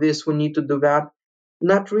to do this, we need to do that.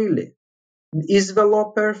 Not really. Is the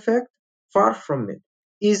law perfect? Far from it.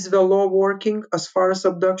 Is the law working as far as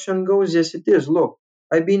abduction goes? Yes, it is. Look,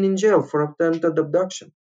 I've been in jail for attempted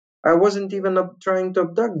abduction. I wasn't even trying to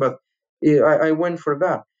abduct, but I went for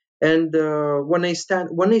that. And when I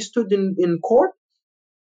stood in court,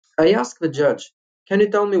 I asked the judge, "Can you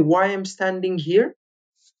tell me why I'm standing here?"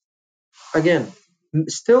 Again,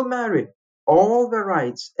 still married, all the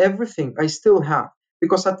rights, everything I still have,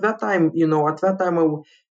 because at that time,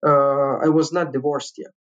 I was not divorced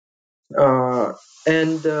yet.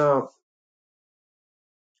 And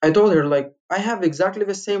I told her, like, I have exactly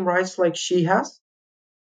the same rights like she has.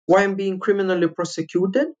 Why I'm being criminally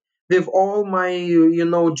prosecuted? With all my,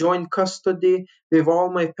 joint custody, with all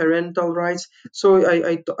my parental rights. So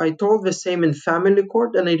I told the same in family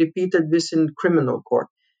court, and I repeated this in criminal court.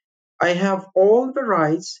 I have all the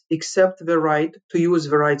rights except the right to use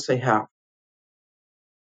the rights I have.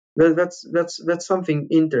 That's something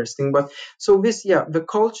interesting. But so this, yeah, the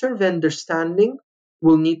culture, the understanding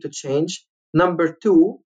will need to change. Number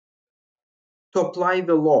two, to apply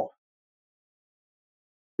the law,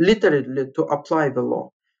 literally to apply the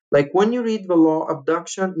law. Like when you read the law,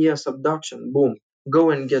 abduction, yes, abduction, boom, go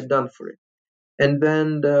and get done for it. And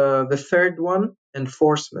then the third one,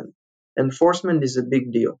 enforcement. Enforcement is a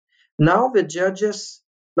big deal. Now the judges,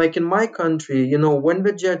 like in my country, when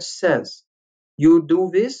the judge says, you do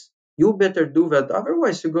this, you better do that.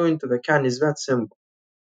 Otherwise, you go into the can. It's that simple.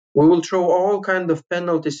 We will throw all kind of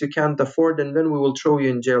penalties you can't afford, and then we will throw you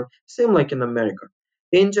in jail. Same like in America.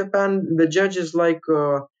 In Japan, the judge is like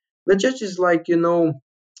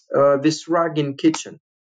this rag in kitchen.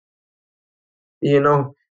 You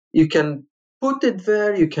know, you can put it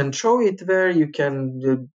there, you can throw it there, you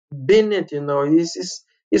can bin it.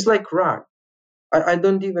 It's like rag. I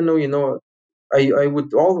don't even know. I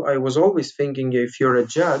was always thinking if you're a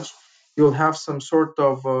judge, you'll have some sort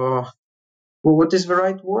of well, what is the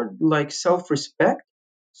right word? Like self-respect.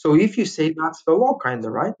 So if you say that's the law, kind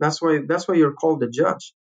of, right? That's why you're called a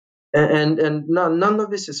judge. And none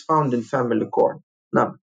of this is found in family court.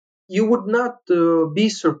 None. You would not be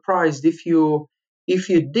surprised if you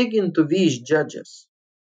dig into these judges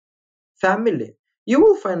family. You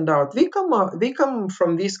will find out they come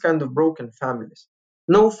from these kind of broken families.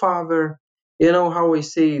 No father. You know how I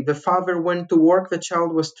say the father went to work, the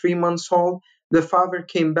child was 3 months old. The father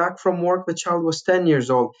came back from work, the child was 10 years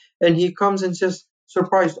old, and he comes and says,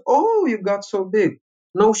 surprised, oh, you got so big.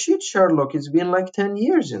 No shit, Sherlock, it's been like 10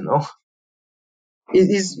 years. It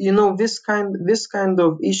is this kind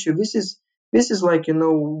of issue. This is like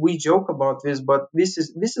we joke about this, but this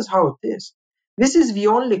is how it is. This is the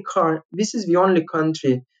only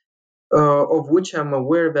country of which I'm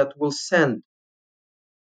aware that will send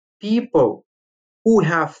people who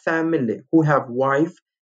have family, who have wife,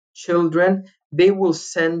 children. They will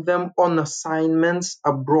send them on assignments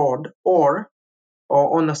abroad, or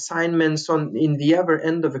on assignments in the other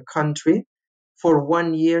end of the country for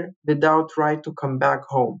 1 year without right to come back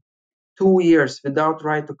home. 2 years without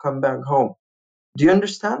right to come back home. Do you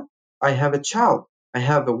understand? I have a child. I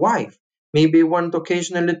have a wife. Maybe I want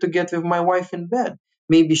occasionally to get with my wife in bed.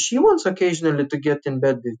 Maybe she wants occasionally to get in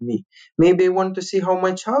bed with me. Maybe I want to see how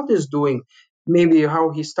my child is doing. Maybe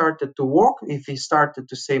how he started to walk, if he started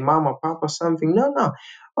to say mama, papa, something. No, no.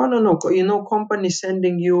 Oh, no, no. Company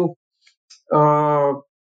sending you, uh,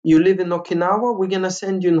 you live in Okinawa, we're going to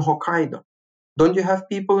send you in Hokkaido. Don't you have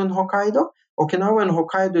people in Hokkaido? Okinawa and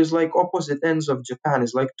Hokkaido is like opposite ends of Japan.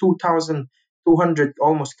 It's like 2,200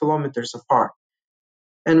 almost kilometers apart.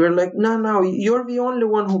 And we're like, no, no, you're the only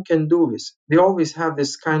one who can do this. They always have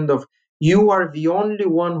this kind of, you are the only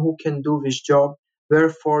one who can do this job.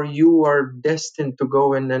 Therefore, you are destined to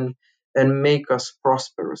go and make us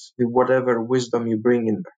prosperous with whatever wisdom you bring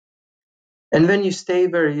in there. And when you stay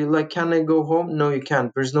there, you're like, can I go home? No, you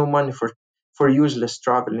can't. There's no money for useless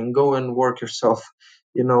traveling. Go and work yourself.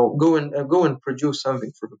 Go and produce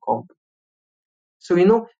something for the company. So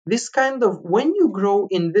this kind of, when you grow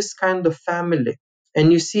in this kind of family,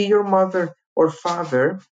 and you see your mother or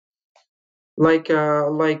father, like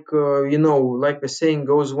the saying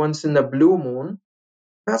goes, once in a blue moon.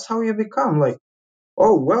 That's how you become. Like,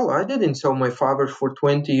 oh, well, I didn't sell my father for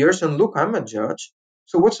 20 years, and look, I'm a judge.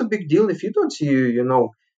 So what's the big deal if you don't see,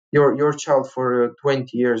 your child for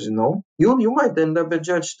 20 years? You might end up a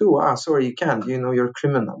judge too. Ah, sorry, you can't. You're a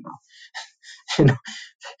criminal now. You know,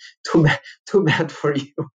 too bad for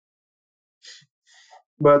you.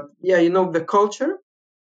 But yeah, the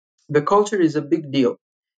culture is a big deal,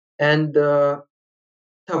 and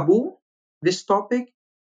taboo. This topic,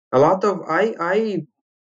 a lot of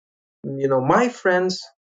my friends,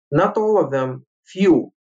 not all of them,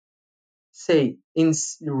 few say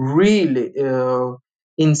really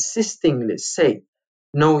insistingly say,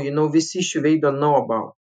 no, this issue they don't know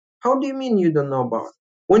about. How do you mean you don't know about?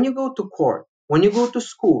 When you go to court, when you go to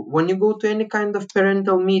school, when you go to any kind of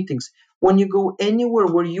parental meetings, when you go anywhere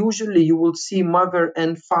where usually you will see mother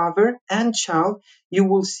and father and child, you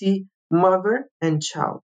will see mother and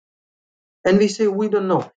child. And they say, we don't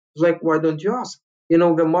know. It's like, why don't you ask?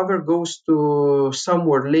 The mother goes to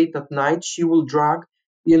somewhere late at night, she will drag,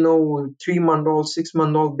 3-month old,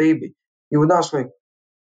 6-month old baby. You would ask, like,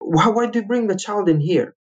 why do you bring the child in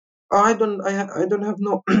here? "Oh, I don't have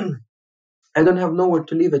no, I don't have nowhere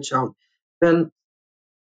to leave a child." Then,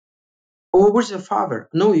 oh, where's the father?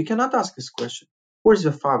 No, you cannot ask this question. Where's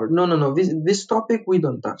the father? No, no, no. This topic we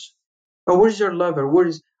don't touch. Oh, where's your lover? Where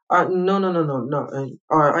is? No, no, no, no, no.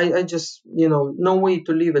 I just, no way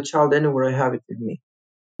to leave a child anywhere. I have it with me.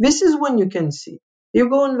 This is when you can see. You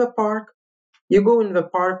go in the park. You go in the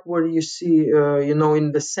park where you see,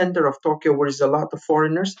 in the center of Tokyo, where there's a lot of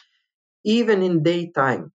foreigners. Even in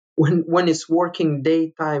daytime, when it's working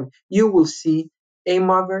daytime, you will see a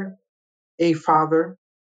mother, a father,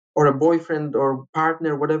 or a boyfriend or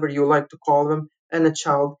partner, whatever you like to call them, and a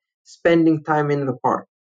child spending time in the park.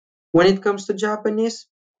 When it comes to Japanese,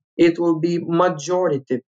 it will be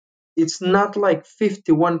majority. It's not like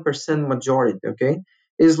 51% majority, okay?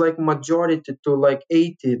 It's like majority to like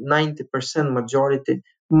 80, 90% majority,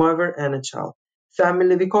 mother and a child.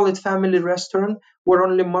 Family, we call it family restaurant, where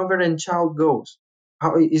only mother and child goes.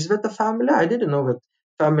 How is that a family? I didn't know that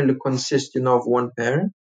family consists, of one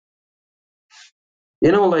parent.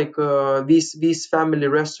 Like these family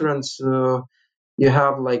restaurants, you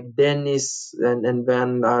have like Dennis, and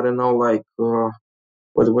then I don't know, like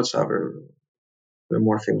what's other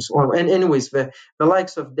more famous. Well, and anyways, the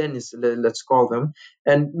likes of Dennis, let's call them,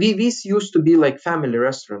 and these used to be like family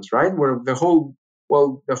restaurants, right? Where the whole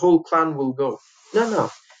clan will go. No, no,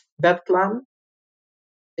 that clan,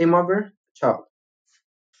 a mother, child,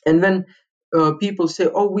 and then people say,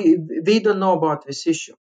 oh, they don't know about this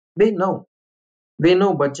issue. They know,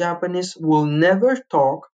 but Japanese will never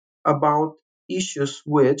talk about issues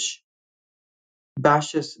which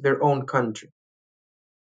bashes their own country.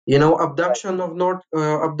 Abduction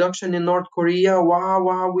in North Korea. Wow,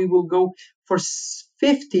 wow, we will go for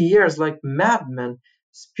 50 years like madmen,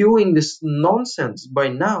 spewing this nonsense. By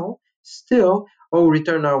now, still, oh,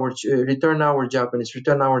 return our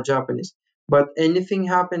Japanese. But anything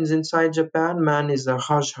happens inside Japan, man, is a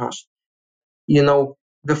hush hush.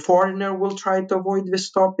 The foreigner will try to avoid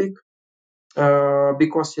this topic,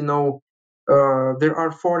 because there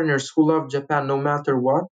are foreigners who love Japan no matter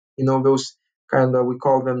what. Those kind of, we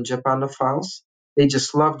call them Japanophiles. They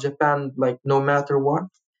just love Japan like no matter what,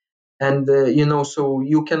 and so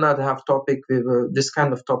you cannot have topic with this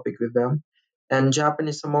kind of topic with them. And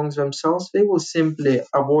Japanese amongst themselves, they will simply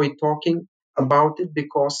avoid talking about it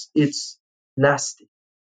because it's nasty.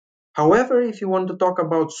 However, if you want to talk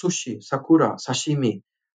about sushi, sakura, sashimi,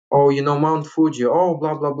 or Mount Fuji, oh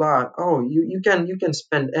blah blah blah, oh you can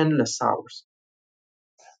spend endless hours.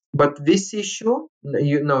 But this issue,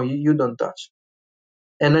 you don't touch.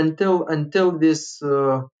 And until this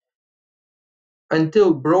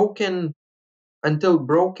until broken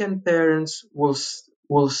parents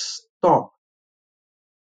will stop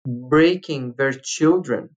breaking their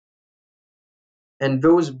children, and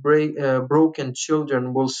those broken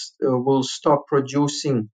children will stop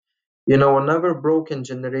producing another broken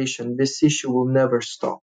generation, this issue will never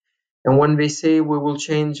stop. And when they say we will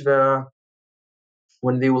change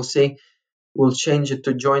when they will say we'll change it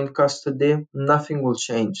to joint custody, nothing will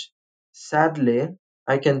change. Sadly,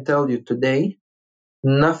 I can tell you today,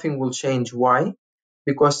 nothing will change. Why?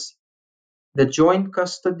 Because the joint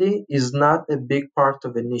custody is not a big part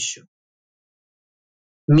of an issue.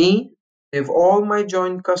 Me, with all my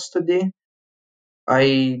joint custody,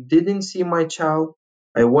 I didn't see my child.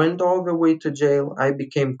 I went all the way to jail. I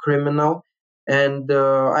became criminal, and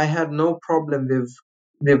I had no problem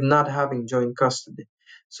with not having joint custody.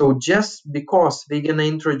 So just because they're gonna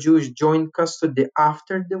introduce joint custody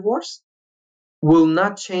after divorce will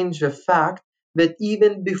not change the fact that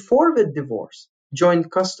even before the divorce, joint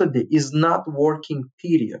custody is not working.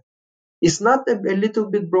 Period. It's not a little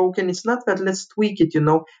bit broken. It's not that let's tweak it.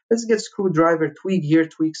 Let's get screwdriver, tweak here,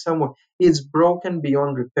 tweak somewhere. It's broken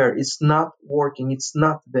beyond repair. It's not working. It's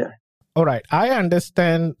not there. All right. I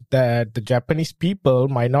understand that the Japanese people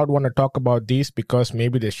might not want to talk about this because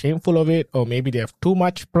maybe they're shameful of it, or maybe they have too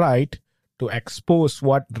much pride to expose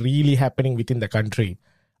what really happening within the country.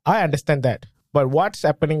 I understand that. But what's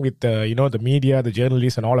happening with the media, the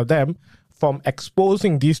journalists, and all of them from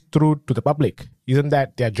exposing this truth to the public? Isn't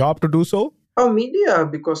that their job to do so? Oh, media,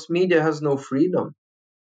 because media has no freedom.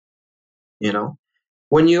 You know,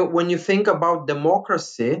 when you think about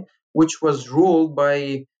democracy, which was ruled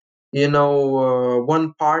by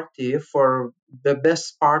one party for the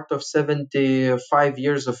best part of 75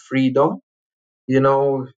 years of freedom, you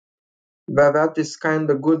know that is kind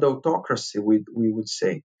of good autocracy, we would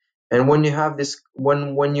say. And when you have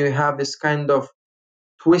this kind of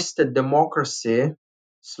twisted democracy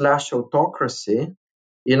slash autocracy,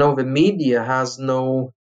 the media has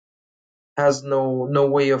no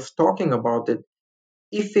way of talking about it.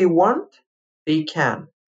 If they want, they can,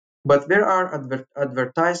 but there are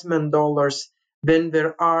advertisement dollars. Then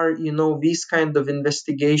there are these kind of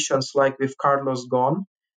investigations, like with Carlos Ghosn.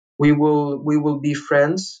 We will be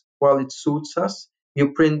friends while it suits us.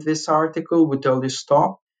 You print this article, we tell you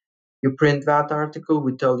stop. You print that article,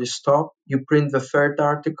 we tell you stop. You print the third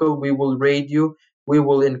article, we will raid you, we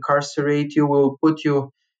will incarcerate you, we will put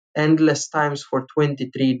you endless times for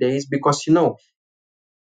 23 days. Because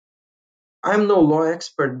I'm no law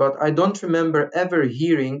expert, but I don't remember ever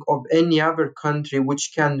hearing of any other country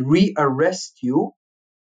which can rearrest you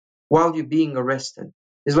while you're being arrested.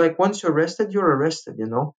 It's like once you're arrested, you're arrested.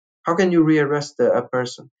 How can you rearrest a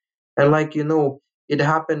person? And like, It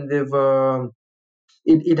happened with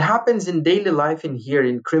it happens in daily life in here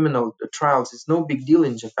in criminal trials. It's no big deal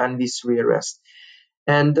in Japan, this rearrest.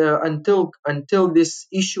 And until this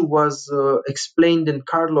issue was explained in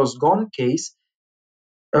Carlos Ghosn case,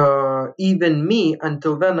 even me,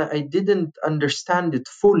 until then, I didn't understand it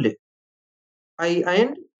fully.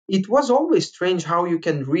 I it was always strange how you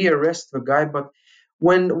can rearrest the guy, but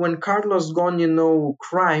when Carlos Ghosn,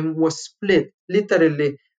 crime was split,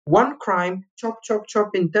 literally one crime, chop, chop,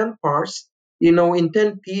 chop in 10 parts, in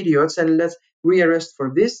 10 periods, and let's rearrest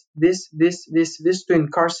for this to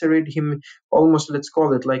incarcerate him almost, let's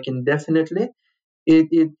call it like indefinitely.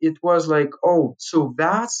 It was like, oh, so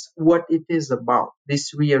that's what it is about,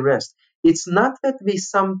 this rearrest. It's not that they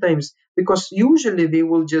sometimes, because usually they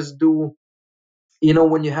will just do,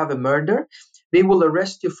 when you have a murder, they will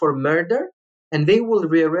arrest you for murder, and they will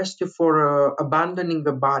rearrest you for abandoning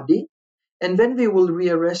the body, and then they will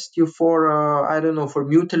rearrest you for I don't know, for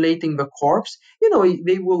mutilating the corpse.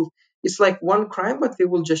 They will, it's like one crime, but they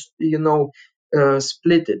will just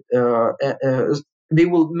split it. They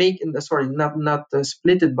will make, sorry, not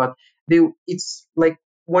split it, but they, it's like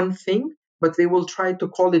one thing, but they will try to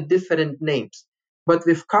call it different names. But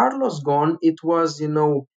with Carlos Ghosn, it was,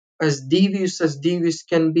 as devious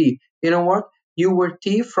can be. You know what, you were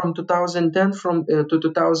thief from 2010 to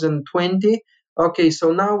 2020. Okay,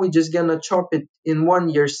 so now we're just gonna chop it in 1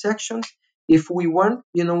 year sections. If we want,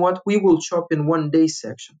 you know what, we will chop in 1 day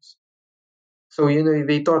sections. So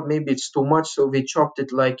they thought maybe it's too much, so they chopped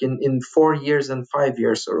it like in 4 years and 5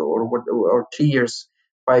 years, or 3 years,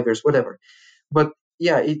 5 years, whatever. But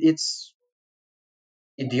yeah, it's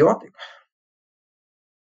idiotic.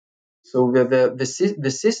 So the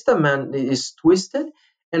system, man, is twisted,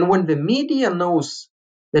 and when the media knows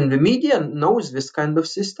this kind of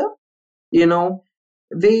system, you know,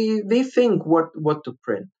 they think what to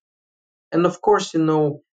print. And of course,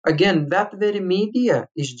 again, that very media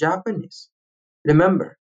is Japanese.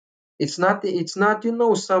 Remember, it's not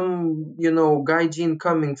some gaijin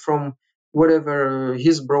coming from whatever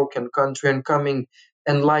his broken country and coming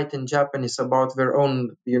enlighten Japanese about their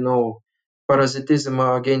own parasitism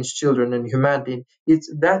against children and humanity.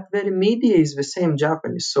 It's that very media is the same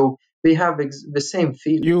Japanese, so they have the same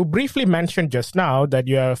feeling. You briefly mentioned just now that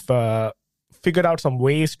you have figured out some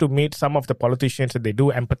ways to meet some of the politicians that they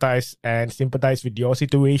do empathize and sympathize with your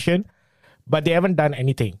situation, but they haven't done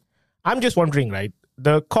anything. I'm just wondering, right?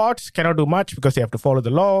 The courts cannot do much because they have to follow the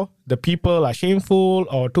law. The people are shameful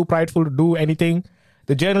or too prideful to do anything.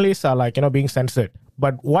 The journalists are being censored.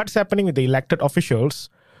 But what's happening with the elected officials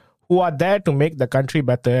who are there to make the country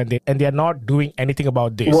better, and they are not doing anything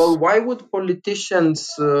about this? Well, why would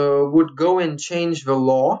politicians would go and change the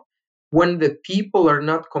law when the people are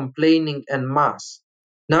not complaining en masse?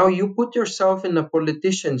 Now you put yourself in a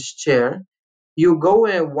politician's chair, you go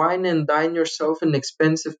and wine and dine yourself in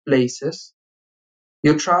expensive places,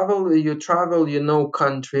 you travel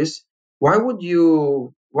countries. Why would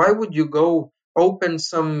you go open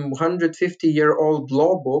some 150-year-old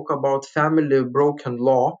law book about family broken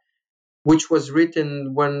law, which was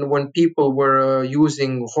written when people were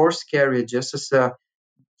using horse carriages as the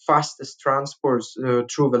fastest transports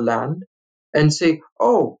through the land, and say,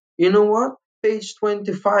 oh, you know what, page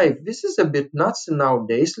 25, this is a bit nuts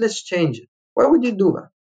nowadays, let's change it. Why would you do that?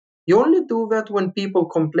 You only do that when people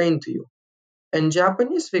complain to you. And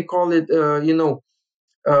Japanese, they call it,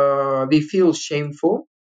 they feel shameful.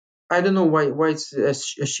 I don't know why it's a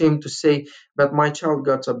shame to say that my child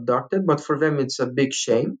got abducted, but for them it's a big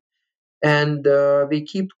shame. And they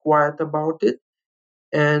keep quiet about it.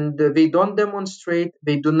 And they don't demonstrate,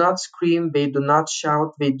 they do not scream, they do not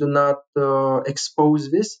shout, they do not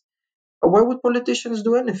expose this. Why would politicians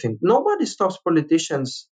do anything? Nobody stops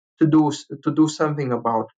politicians to do something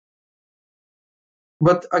about it.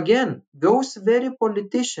 But again, those very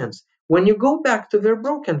politicians, when you go back to their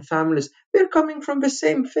broken families, they're coming from the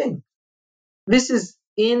same thing. This is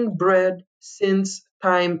inbred since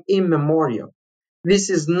time immemorial. This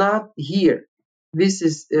is not here. This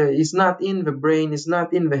is not in the brain, is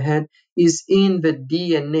not in the head, is in the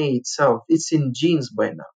DNA itself. It's in genes by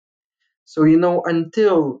now. So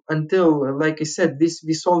until like I said,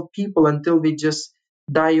 these old people, until they just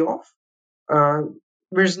die off, uh,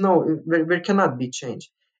 there cannot be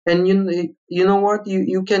change. And you know what,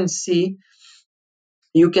 you can see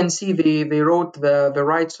they wrote the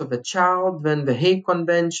rights of the child, then the Hague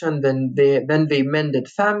Convention, then they amended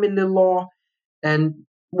family law. And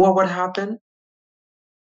what happened?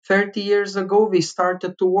 30 years ago they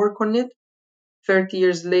started to work on it. 30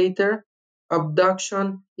 years later,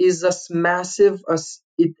 abduction is as massive as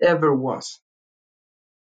it ever was.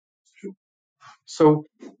 So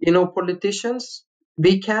politicians,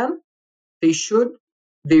 They can, they should,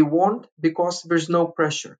 they won't, because there's no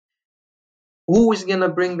pressure. Who is gonna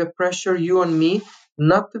bring the pressure? You and me,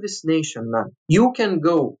 not to this nation, man. You can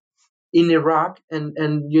go in Iraq and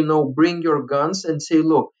bring your guns and say,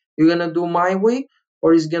 look, you're gonna do my way,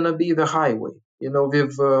 or it's gonna be the highway,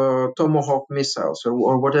 with Tomahawk missiles,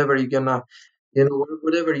 or whatever you're gonna,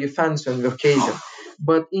 whatever you fancy on the occasion.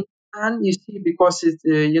 But in Iran, you see, because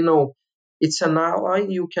it's an ally,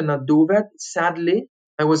 you cannot do that. Sadly,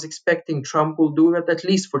 I was expecting Trump will do that, at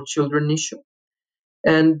least for children issue.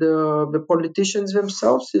 And the politicians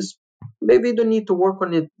themselves is, maybe they need to work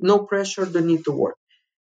on it. No pressure, they need to work.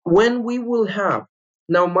 When we will have,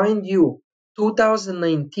 now mind you,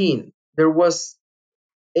 2019, there was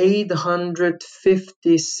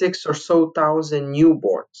 856 or so thousand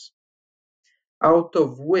newborns, out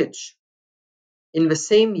of which in the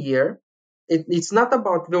same year, it's not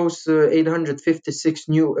about those 856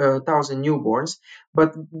 thousand newborns,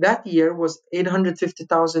 but that year was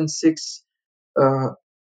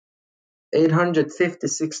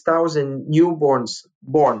 856,000 newborns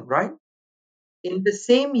born, right? In the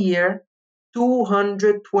same year,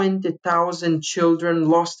 220,000 children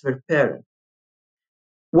lost their parent.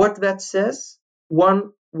 What that says,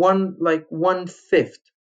 like one fifth,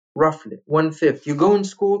 roughly one fifth. You go in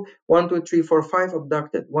school, 1, 2, 3, 4, 5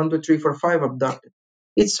 abducted, 1, 2, 3, 4, 5 abducted.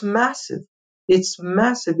 It's massive. It's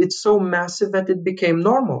massive. It's so massive that it became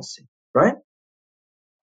normalcy, right?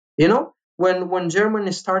 When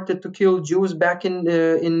Germany started to kill Jews back in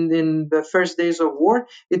the first days of war,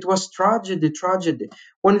 it was tragedy.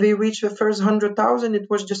 When we reached the first 100,000, it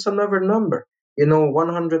was just another number.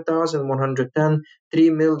 100,000, 110, 3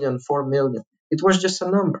 million, 4 million. It was just a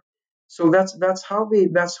number. So that's how I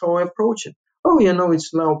approach it. Oh,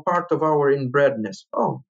 it's now part of our inbredness.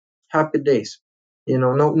 Oh, happy days.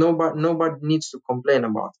 Nobody needs to complain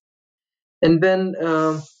about it. And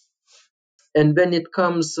then it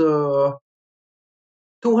comes.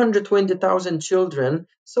 220,000 children.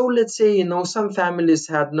 So let's say, some families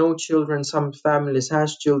had no children, some families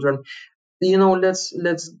has children. Let's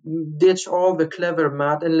ditch all the clever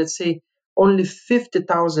math, and let's say only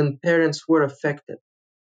 50,000 parents were affected.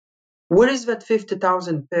 Where is that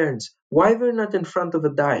 50,000 parents? Why they're not in front of a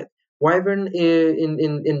diet? Why they're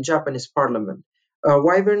in Japanese parliament?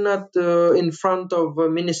 Why they're not in front of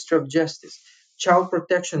Ministry of Justice, Child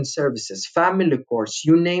Protection Services, Family Courts,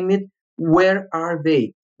 you name it? Where are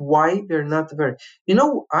they? Why they're not there?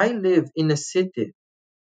 I live in a city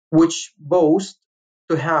which boasts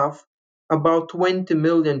to have about 20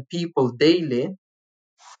 million people daily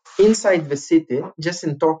inside the city, just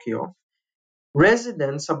in Tokyo.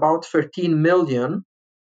 Residents about 13 million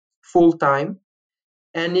full time,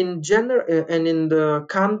 and in the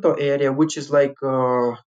Kanto area, which is like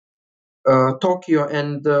Tokyo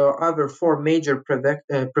and the other four major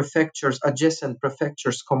prefectures, adjacent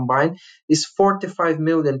prefectures combined, is 45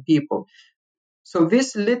 million people. So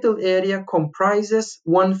this little area comprises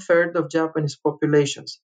 1/3 of Japanese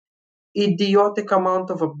populations. Idiotic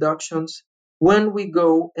amount of abductions. When we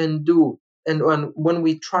go and do, and when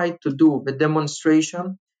we try to do the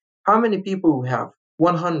demonstration, how many people we have?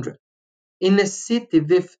 100 in a city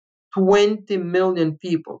with 20 million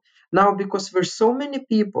people. Now, because there's so many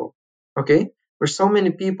people, okay, there's so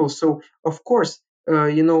many people, so of course,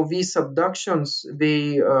 these abductions,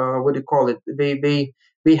 they, what do you call it?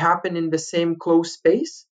 They happen in the same close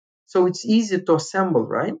space, so it's easy to assemble,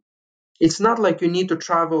 right? It's not like you need to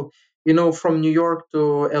travel, from New York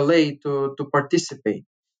to LA to participate.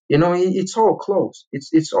 It's all close.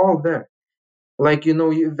 It's all there. Like,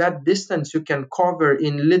 that distance you can cover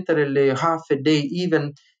in literally half a day,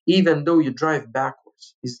 even though you drive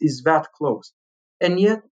backwards, is that close. And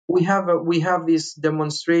yet we have these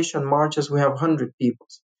demonstration marches. We have 100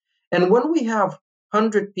 peoples, and when we have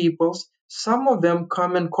 100 peoples, some of them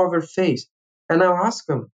come and cover face, and I'll ask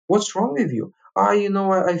them, what's wrong with you?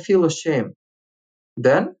 I feel ashamed.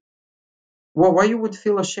 Then, well, why you would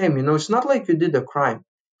feel ashamed? It's not like you did a crime.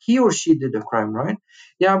 He or she did a crime, right?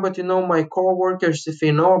 Yeah, but my coworkers, if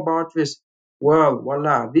they know about this, well,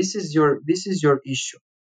 voila, this is your issue.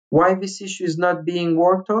 Why this issue is not being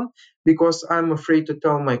worked on? Because I'm afraid to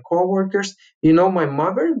tell my coworkers. My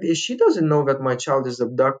mother, she doesn't know that my child is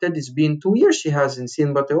abducted. It's been 2 years she hasn't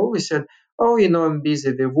seen, but I always said, oh, I'm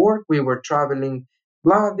busy with work. We were traveling,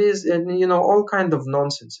 blah, this, and all kind of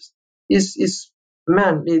nonsenses. Is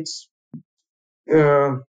man, it's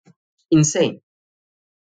uh, insane.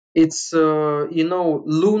 It's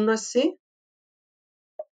lunacy.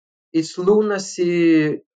 It's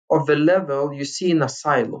lunacy of a level you see in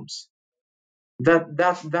asylums.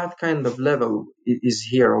 That kind of level is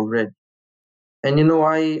here already. And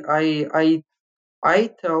I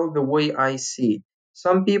tell the way I see it.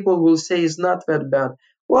 Some people will say it's not that bad.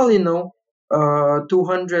 Well,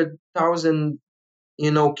 200,000,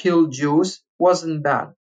 killed Jews wasn't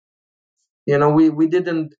bad. We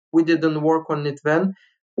didn't work on it then.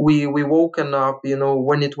 We woken up,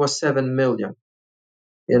 when it was 7 million.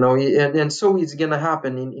 And so it's gonna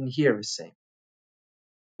happen in here the same.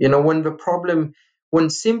 When the problem, when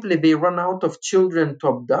simply they run out of children to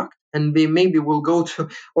abduct, and they maybe will go to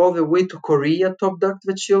all the way to Korea to abduct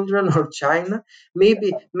the children, or China.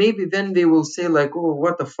 Maybe then they will say like, oh,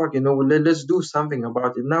 what the fuck, let's do something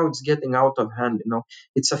about it. Now it's getting out of hand.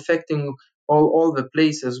 It's affecting all the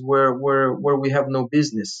places where we have no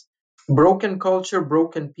business. Broken culture,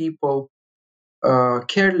 broken people,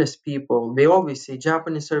 careless people. They always say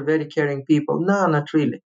Japanese are very caring people. No, not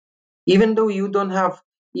really. Even though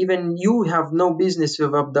even you have no business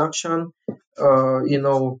with abduction,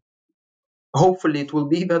 hopefully it will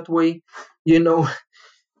be that way. you know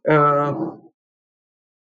uh,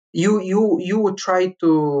 you would try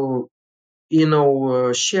to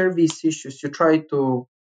share these issues. You try to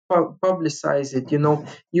publicize it.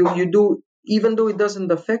 You do, even though it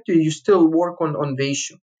doesn't affect you, you still work on the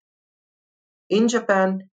issue. In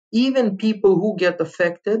Japan, even people who get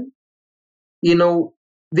affected,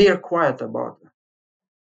 they are quiet about it.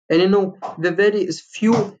 And the very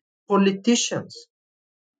few politicians,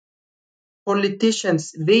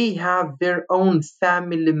 they have their own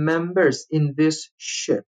family members in this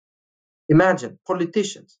shit. Imagine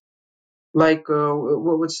politicians like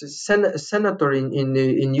what's the senator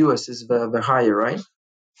in US is the higher, right?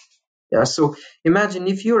 Yeah. So imagine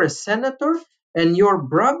if you're a senator and your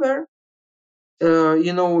brother,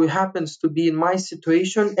 happens to be in my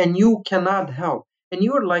situation, and you cannot help, and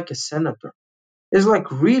you're like a senator. It's like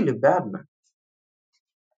really bad, man.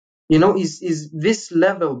 Is this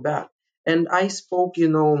level bad? And I spoke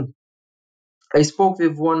with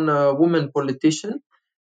one woman politician,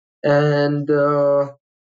 and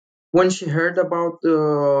when she heard about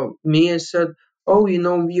me, I said, "Oh,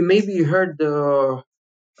 you maybe heard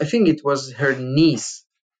I think it was her niece.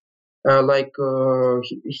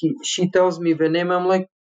 She tells me the name. I'm like,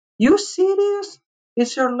 you serious?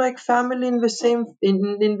 It's your like family in the same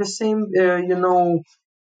in the same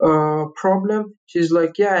problem?" She's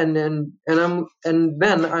like, "Yeah," and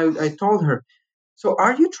then I told her, "So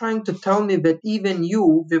are you trying to tell me that even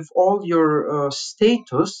you, with all your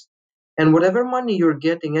status and whatever money you're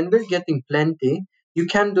getting, and we're getting plenty, you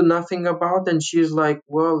can do nothing about?" And she's like,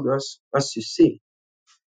 "Well, as you see."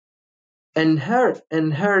 And her,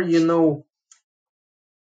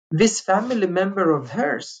 this family member of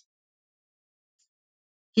hers,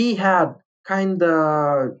 he had kind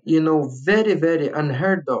of, very, very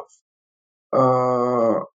unheard of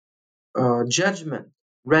uh, judgment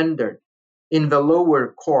rendered in the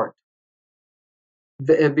lower court,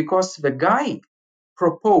 because the guy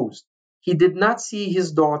proposed. He did not see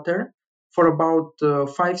his daughter for about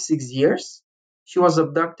 5-6 years. She was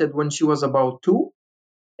abducted when she was about 2,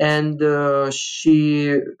 and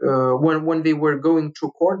she when they were going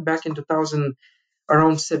through court back in 2000,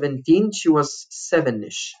 around 17, she was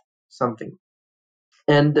 7ish something.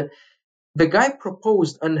 And the guy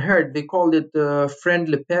proposed unheard. They called it the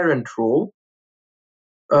friendly parent rule.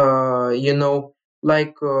 You know,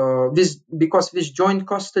 like this, because this joint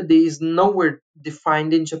custody is nowhere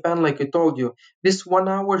defined in Japan. Like I told you, this 1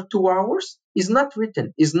 hour, 2 hours is not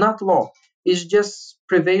written, is not law. It's just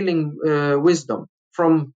prevailing wisdom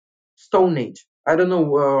from Stone Age. I don't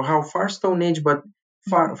know how far Stone Age, but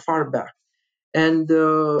far back. And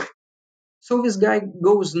so this guy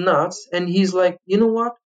goes nuts, and he's like, you know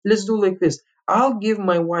what? Let's do like this. I'll give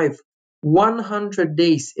my wife 100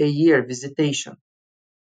 days a year visitation.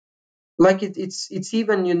 Like it's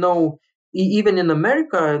even, even in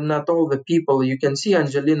America, not all the people, you can see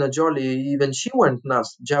Angelina Jolie, even she went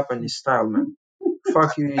nuts, Japanese style, man.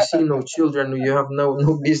 Fuck you, you see no children, you have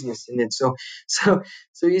no business in it. So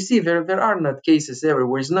you see, there are not cases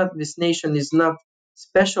everywhere. It's not, this nation is not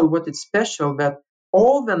special. What it's special that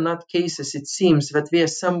all the not cases, it seems, that we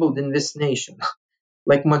assembled in this nation,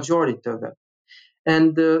 like majority of them.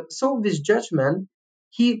 And so this judgment,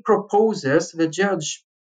 he proposes, the judge,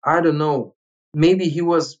 I don't know, maybe he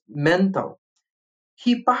was mental.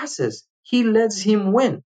 He passes. He lets him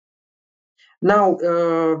win. Now,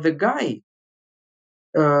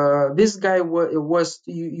 this guy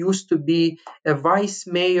used to be a vice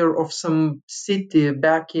mayor of some city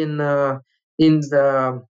back in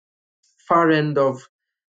the far end of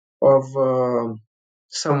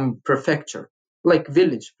some prefecture, like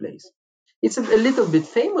village place. It's a little bit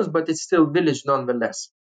famous, but it's still village nonetheless.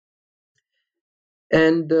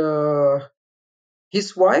 And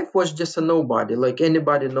His wife was just a nobody, like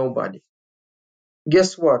anybody, nobody.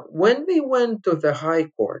 Guess what? When they went to the high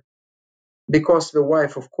court, because the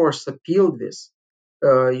wife, of course, appealed this,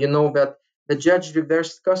 that the judge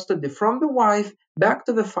reversed custody from the wife back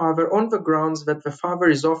to the father on the grounds that the father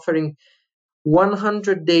is offering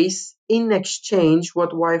 100 days in exchange.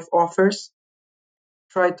 What wife offers?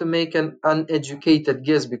 Try to make an uneducated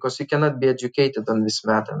guess, because you cannot be educated on this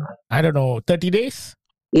matter, man. I don't know, 30 days?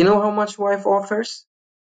 You know how much wife offers?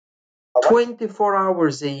 24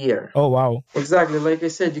 hours a year. Oh, wow. Exactly, like I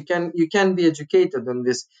said, you can be educated on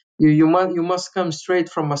this. You must come straight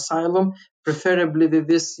from asylum, preferably with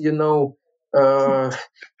this,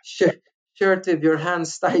 sh- shirt with your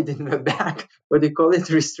hands tied in the back. What do you call it?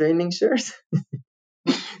 Restraining shirt.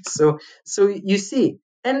 So you see,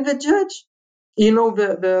 and the judge,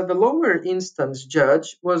 the lower instance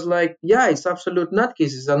judge was like, yeah, it's absolute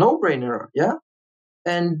nutcase, it's a no-brainer, yeah.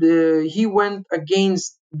 And he went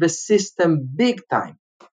against the system big time,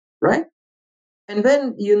 right? And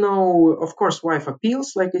then, of course, wife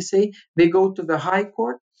appeals, like I say, they go to the high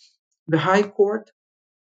court. The high court,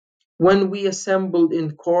 when we assembled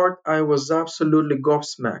in court, I was absolutely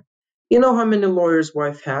gobsmacked. You know how many lawyers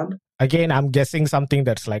wife had? Again, I'm guessing something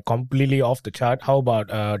that's like completely off the chart. How about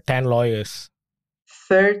 10 lawyers?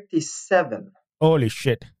 37. Holy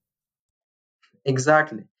shit.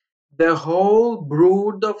 Exactly. The whole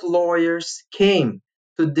brood of lawyers came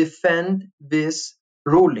to defend this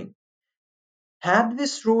ruling. Had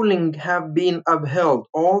this ruling have been upheld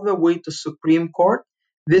all the way to Supreme Court,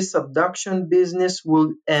 this abduction business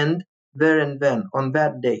will end there and then, on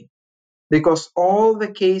that day. Because all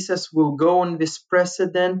the cases will go on this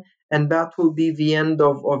precedent, and that will be the end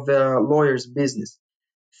of the lawyer's business.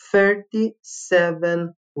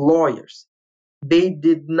 37 lawyers. They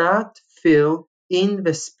did not fill in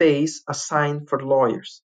the space assigned for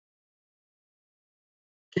lawyers.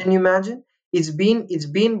 Can you imagine? It's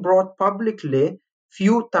been brought publicly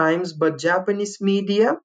few times, but Japanese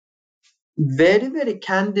media, very, very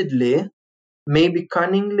candidly, maybe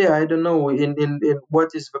cunningly, I don't know in what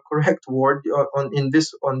is the correct word on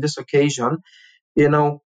this occasion, you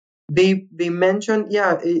know, they mentioned,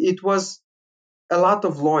 yeah, it was a lot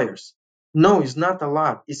of lawyers. No, it's not a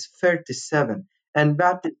lot. It's 37. And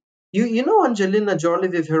that, Angelina Jolie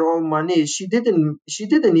with her own money, she didn't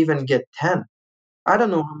even get 10. I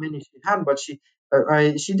don't know how many she had, but she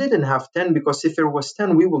didn't have 10, because if there was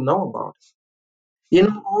 10, we will know about it.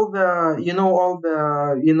 All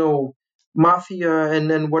the mafia and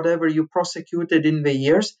then whatever you prosecuted in the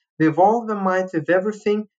years, with all the might, with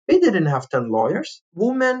everything, they didn't have 10 lawyers.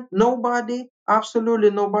 Women, nobody,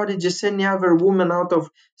 absolutely nobody, just any other woman out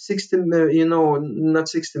of 60, not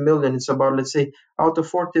 60 million, it's about, let's say, out of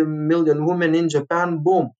 40 million women in Japan,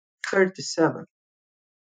 boom, 37.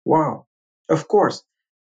 Wow. Of course.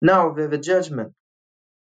 Now, the judgment.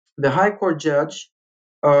 The High Court judge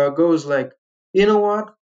goes like, you know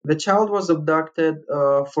what? The child was abducted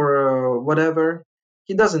for whatever.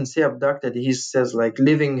 He doesn't say abducted. He says like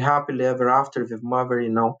living happily ever after with mother.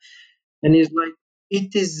 And he's like,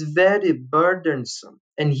 it is very burdensome.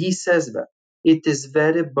 And he says that it is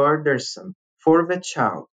very burdensome for the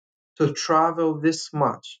child to travel this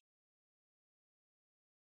much.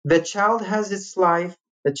 The child has its life,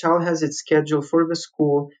 the child has its schedule for the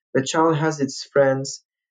school, the child has its friends,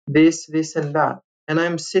 this, and that. And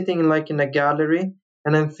I'm sitting like in a gallery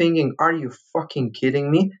and I'm thinking, are you fucking kidding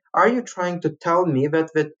me? Are you trying to tell me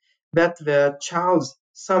that the child's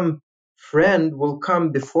some friend will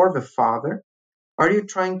come before the father? Are you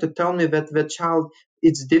trying to tell me that the child,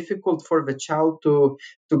 it's difficult for the child to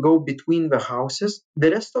go between the houses?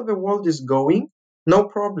 The rest of the world is going, no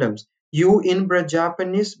problems. You inbred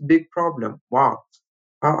Japanese, big problem. Wow.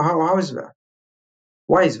 How is that?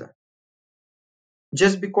 Why is that?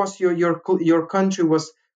 Just because your country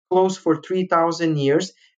was closed for 3,000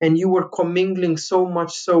 years and you were commingling so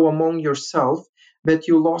much so among yourself that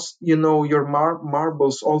you lost, your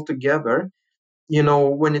marbles altogether,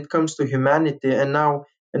 when it comes to humanity, and now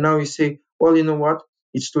you say, well, you know what,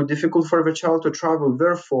 it's too difficult for the child to travel,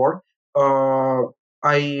 therefore I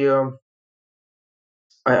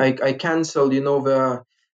I cancel,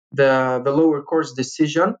 the lower court's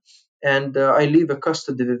decision, and I leave a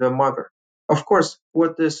custody with the mother. Of course,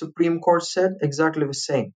 what the Supreme Court said, exactly the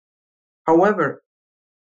same. However,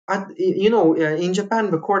 in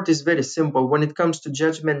Japan, the court is very simple. When it comes to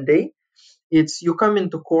Judgment Day, it's you come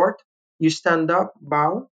into court, you stand up,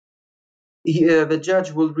 bow. The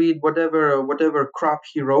judge will read whatever crap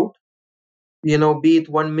he wrote. Be it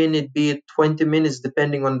 1 minute, be it 20 minutes,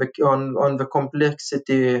 depending on the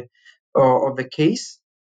complexity of the case,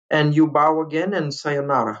 and you bow again and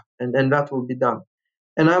sayonara, and that will be done.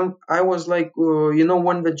 And I was like,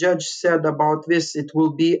 when the judge said about this, it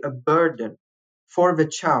will be a burden for the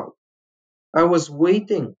child. I was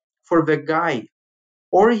waiting for the guy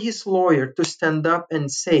or his lawyer to stand up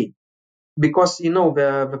and say, because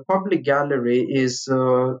the public gallery is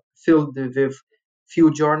filled with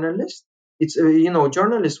few journalists. It's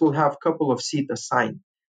journalists will have a couple of seats assigned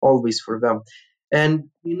always for them, and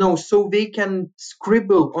so they can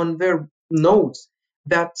scribble on their notes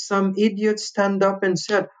that some idiot stand up and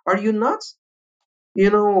said, "Are you nuts?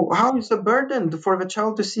 How is a burden for the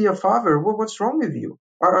child to see a father? What's wrong with you?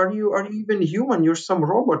 Are you even human? You're some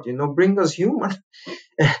robot. Bring us human."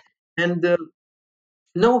 And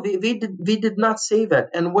no, we did not say that.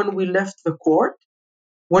 And when we left the court,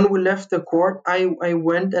 I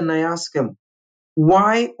went and I asked him,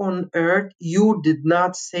 why on earth you did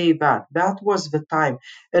not say that? That was the time.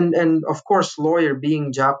 And of course, lawyer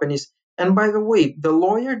being Japanese. And by the way, the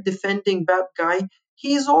lawyer defending that guy,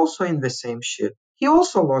 he is also in the same shit. He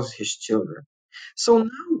also lost his children. So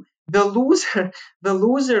now the loser, the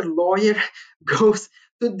loser lawyer goes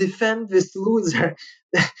to defend this loser,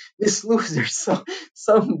 this loser. So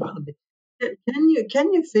somebody,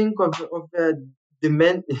 can you think of the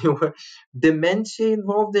dementia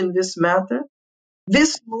involved in this matter?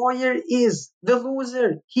 This lawyer is the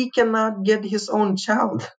loser. He cannot get his own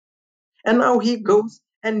child. And now he goes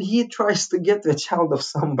and he tries to get the child of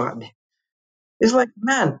somebody. It's like,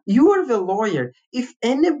 man, you are the lawyer. If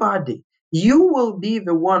anybody, you will be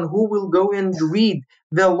the one who will go and read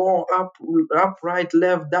the law up, right,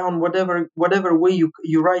 left, down, whatever way you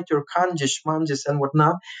write your kanji, shmanjis, and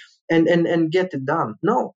whatnot, and get it done.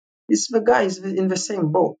 No, it's the guys in the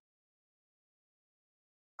same boat.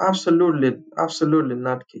 Absolutely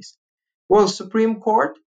not case. Well, Supreme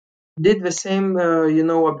Court did the same,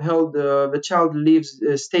 upheld the child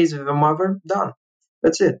stays with the mother, done.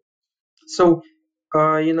 That's it. So,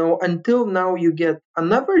 until now you get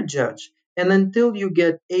another judge and until you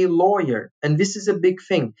get a lawyer, and this is a big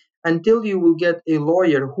thing, until you will get a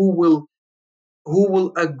lawyer who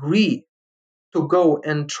will agree to go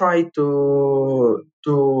and try to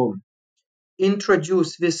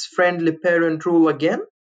introduce this friendly parent rule again,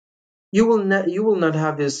 you will not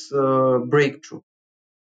have this breakthrough.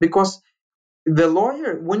 Because the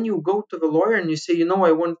lawyer, when you go to the lawyer and you say,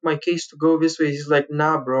 I want my case to go this way, he's like,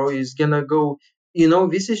 nah, bro, he's gonna go,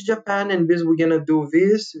 this is Japan and this, we're gonna do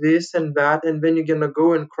this and that, and then you're gonna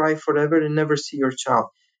go and cry forever and never see your child.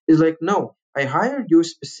 He's like, no, I hired you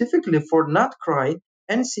specifically for not cry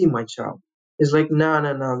and see my child. He's like,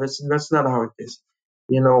 no, that's not how it is.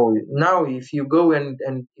 Now if you go and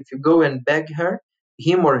if you go and beg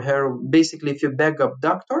him or her, basically if you beg a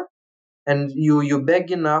doctor, and you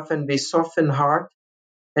beg enough and they soften heart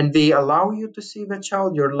and they allow you to see the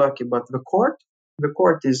child, you're lucky. But the court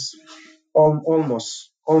is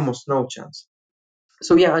almost no chance.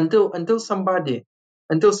 So yeah, until somebody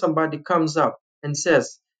comes up and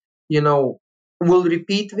says, you know we'll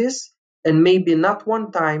repeat this, and maybe not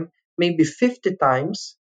one time, maybe 50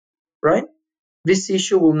 times, right? This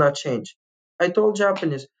issue will not change. I told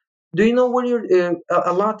Japanese, do you know where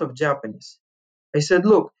a lot of Japanese, I said,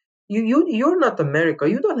 look, you're not America.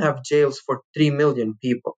 You don't have jails for 3 million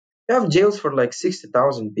people. You have jails for like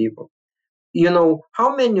 60,000 people.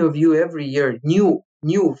 How many of you every year new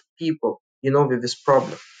people, with this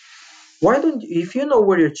problem? Why don't you, if you know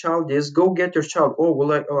where your child is, go get your child. Oh,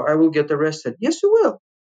 I will get arrested. Yes, you will.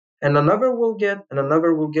 And another will get, and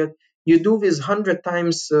another will get. You do this 100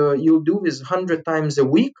 times, you'll do this 100 times a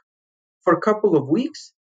week for a couple of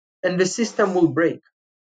weeks, and the system will break.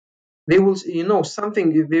 They will,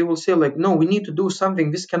 something, they will say like, no, we need to do something.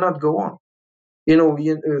 This cannot go on.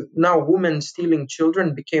 Now women stealing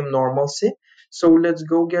children became normalcy. So let's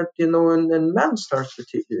go get, and man starts to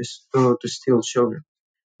steal children.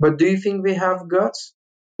 But do you think they have guts?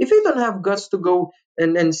 If you don't have guts to go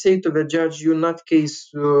and say to the judge, you nutcase,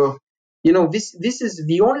 this is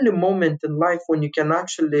the only moment in life when you can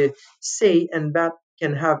actually say, and that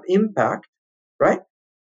can have impact, right?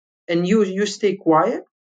 And you stay quiet,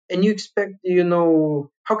 and you expect,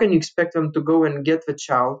 how can you expect them to go and get the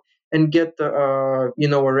child and get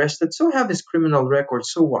arrested? So have his criminal record,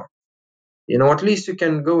 so what? At least you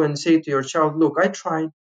can go and say to your child, look, I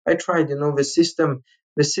tried, the system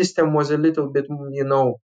was a little bit,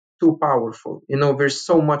 too powerful. There's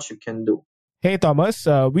so much you can do. Hey, Thomas,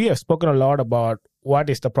 we have spoken a lot about what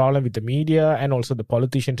is the problem with the media and also the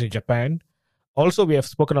politicians in Japan. Also, we have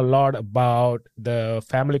spoken a lot about the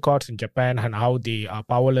family courts in Japan and how they are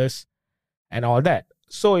powerless and all that.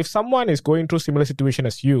 So, if someone is going through similar situation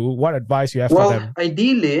as you, what advice you have for them?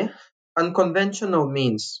 Ideally, unconventional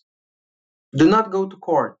means do not go to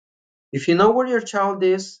court. If you know where your child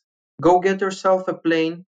is, go get yourself a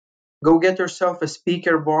plane, go get yourself a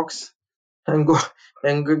speaker box, and go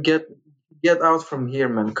and get out from here,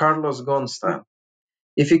 man. Carlos Ghosn style.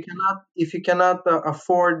 If you cannot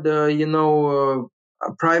afford, a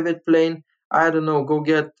private plane, I don't know, go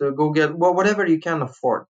get well, whatever you can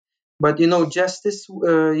afford. But justice,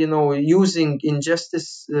 using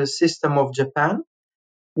injustice system of Japan,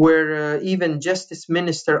 where even justice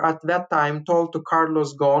minister at that time told to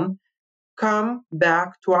Carlos Ghosn, come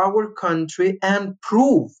back to our country and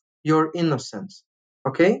prove your innocence.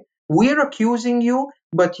 Okay? We're accusing you,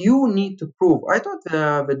 but you need to prove. I thought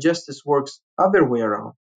the justice works other way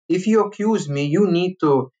around. If you accuse me, you need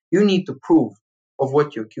to prove of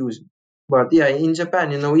what you accuse me. But yeah, in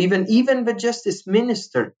Japan, even the justice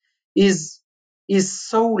minister is is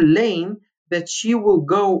so lame that she will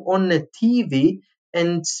go on a TV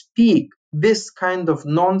and speak this kind of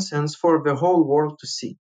nonsense for the whole world to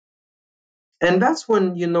see. And that's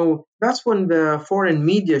when the foreign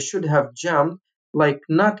media should have jumped like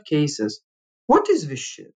nutcases. What is this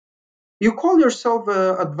shit? You call yourself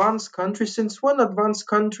a advanced country. Since when advanced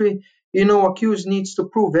country, accused needs to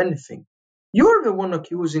prove anything? You're the one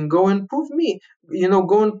accusing. Go and prove me.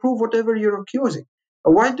 Go and prove whatever you're accusing.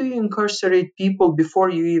 Why do you incarcerate people before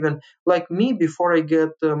you even, like me, before I get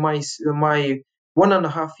my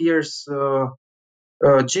 1.5 years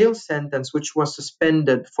jail sentence, which was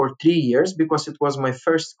suspended for 3 years because it was my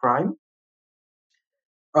first crime?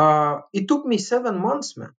 It took me 7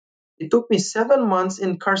 months, man. It took me 7 months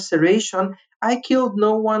incarceration. I killed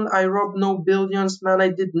no one. I robbed no billions, man. I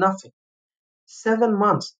did nothing. 7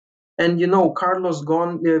 months. And Carlos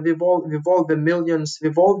Ghosn, with all the millions,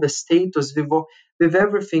 with all the status, with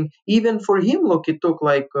everything. Even for him, look, it took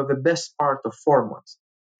like the best part of 4 months.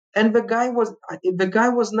 And the guy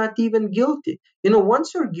was not even guilty.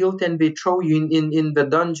 Once you're guilty and they throw you in the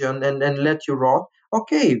dungeon and let you rot,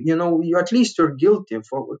 okay, you at least you're guilty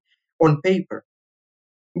on paper.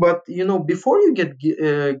 But before you get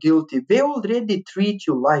guilty, they already treat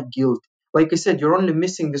you like guilty. Like I said, you're only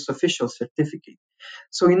missing this official certificate.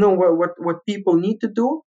 So what people need to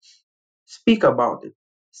do? Speak about it.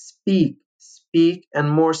 Speak, and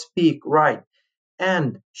more speak. Right.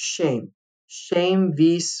 And shame. Shame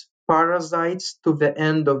these parasites to the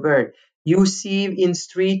end of earth. You see in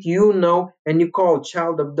street, and you call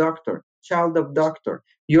child abductor, child abductor.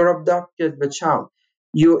 You're abducted the child.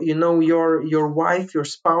 Your wife, your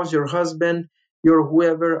spouse, your husband, your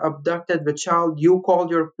whoever abducted the child. You call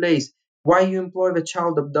your place. Why you employ the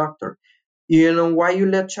child abductor? Why you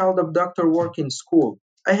let child abductor work in school?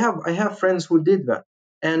 I have friends who did that,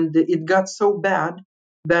 and it got so bad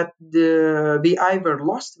that they either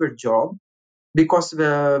lost their job because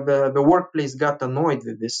the workplace got annoyed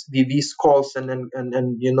with these calls and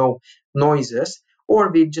noises,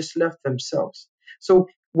 or they just left themselves. So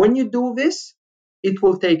when you do this, it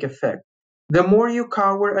will take effect. The more you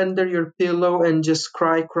cower under your pillow and just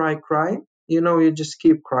cry, cry, cry, you just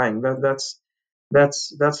keep crying.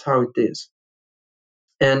 That's how it is.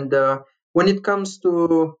 And when it comes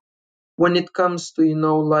to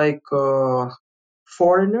like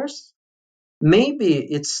foreigners, maybe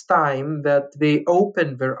it's time that they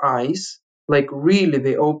open their eyes, like really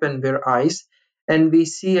they open their eyes, and they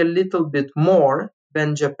see a little bit more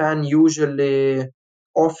than Japan usually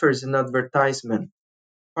offers in advertisement.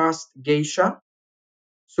 Past geisha,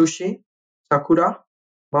 sushi, sakura,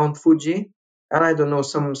 Mount Fuji, and I don't know,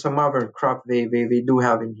 some other crap they do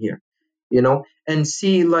have in here, and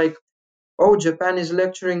see like, oh, Japan is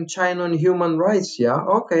lecturing China on human rights. Yeah,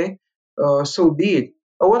 okay, so be it.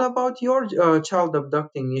 What about your child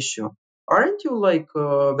abducting issue? Aren't you like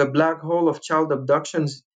the black hole of child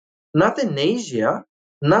abductions? Not in Asia,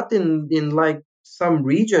 not in like some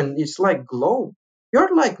region. It's like globe.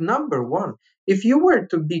 You're like number one. If you were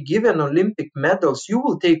to be given Olympic medals, you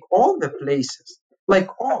will take all the places. Like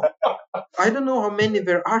all. I don't know how many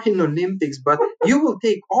there are in Olympics, but you will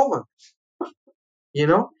take all of you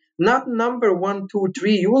know not number one, two,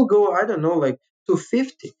 three. You will go, I don't know, like to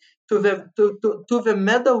 50, to the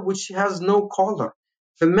medal which has no color,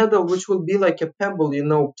 the medal which will be like a pebble,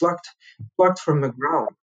 plucked from the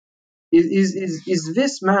ground. Is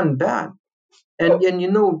this man bad? And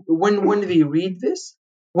when we read this,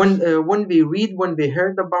 when we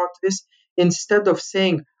heard about this, instead of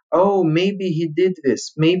saying, oh, maybe he did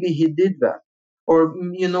this, maybe he did that, or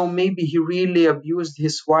maybe he really abused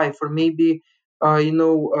his wife, or maybe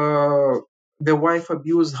the wife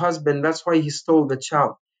abused husband, that's why he stole the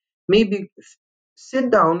child. Maybe sit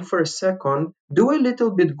down for a second, do a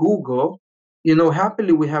little bit Google.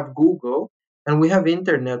 Happily we have Google, and we have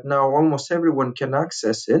internet now, almost everyone can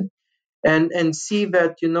access it, and see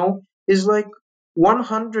that is like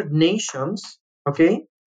 100 nations, okay,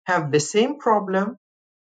 have the same problem,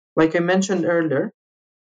 like I mentioned earlier,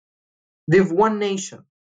 with one nation.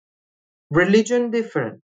 Religion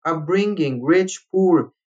different, upbringing, rich,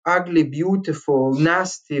 poor, ugly, beautiful,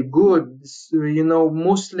 nasty, good,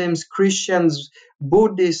 Muslims, Christians,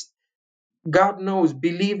 Buddhists, God knows,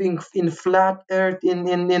 believing in flat earth,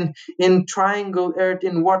 in triangle earth,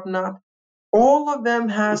 in whatnot. All of them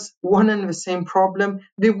has one and the same problem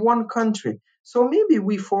with one country. So maybe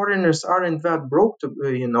we foreigners aren't that broke,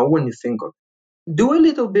 when you think of it. Do a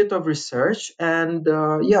little bit of research and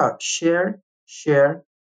yeah, share,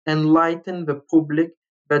 enlighten the public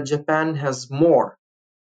that Japan has more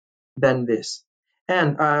than this.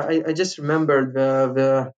 And I just remember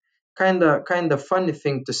the kind of funny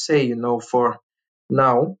thing to say, for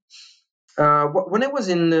now. When I was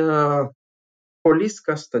in police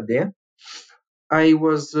custody, I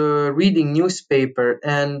was reading newspaper,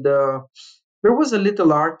 and there was a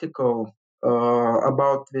little article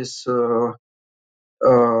about this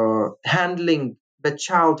handling the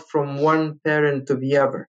child from one parent to the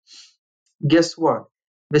other. Guess what?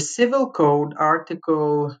 The Civil Code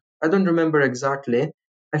article, I don't remember exactly.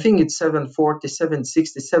 I think it's 740,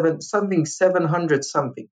 767, something 700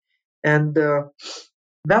 something. And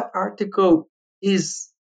that article is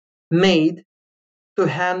made to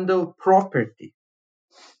handle property,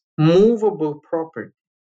 movable property.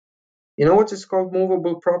 You know what is called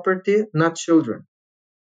movable property? Not children.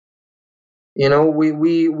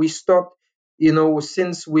 We stopped,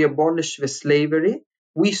 since we abolished the slavery,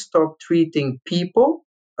 we stopped treating people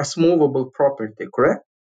as movable property, correct?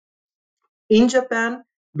 In Japan,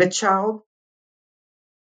 the child,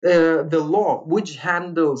 the law which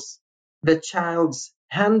handles the child's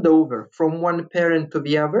handover from one parent to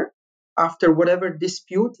the other after whatever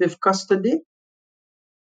dispute with custody,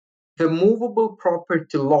 the movable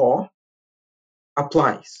property law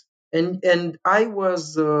applies. And I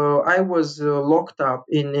was locked up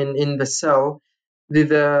in the cell with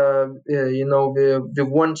the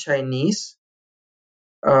one Chinese.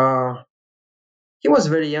 Uh, he was a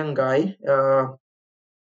very young guy.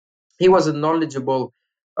 He was a knowledgeable.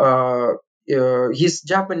 His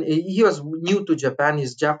Japan. He was new to Japan.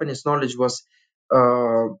 His Japanese knowledge was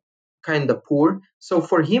kind of poor. So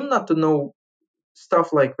for him not to know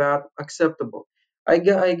stuff like that, acceptable. I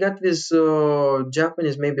got this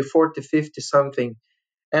Japanese, maybe 40, 50 something,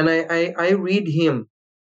 and I read him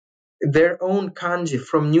their own kanji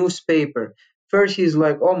from newspaper. First, he's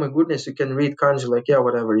like, "Oh my goodness, you can read kanji." Like, yeah,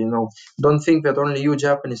 whatever, Don't think that only you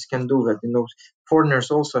Japanese can do that. Foreigners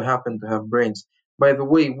also happen to have brains. By the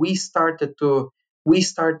way, we started to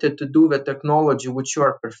do the technology which you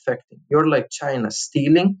are perfecting. You're like China,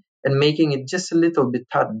 stealing and making it just a little bit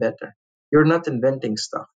tad better. You're not inventing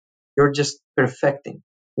stuff. You're just perfecting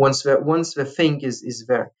once the thing is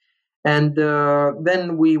there. And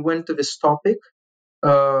then we went to this topic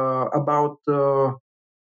about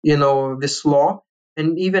this law,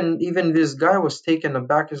 and even this guy was taken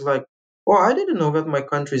aback. He's like, "Oh, I didn't know that my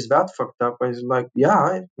country is that fucked up." I was like,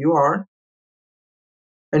 "Yeah, you are."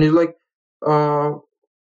 And he's like,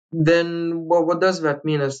 "Then what does that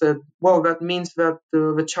mean?" I said, "Well, that means that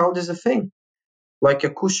the child is a thing, like a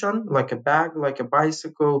cushion, like a bag, like a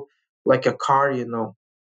bicycle, like a car.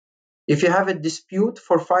 If you have a dispute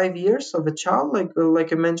for 5 years of a child,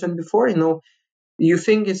 like I mentioned before, you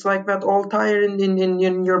think it's like that old tire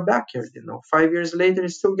in your backyard. 5 years later,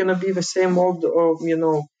 it's still gonna be the same old,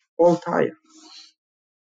 old tire.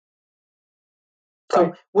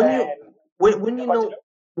 So Right. when you And when yeah, you know continue.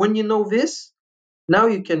 when you know this, now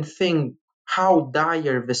you can think how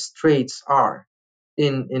dire the straits are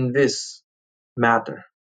in this matter.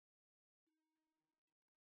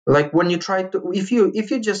 Like when you try to, if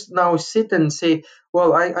you just now sit and say,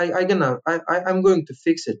 well, I'm going to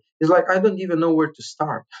fix it. It's like I don't even know where to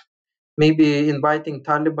start. Maybe inviting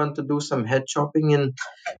Taliban to do some head chopping in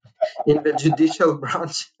the judicial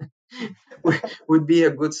branch would be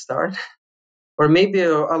a good start. Or maybe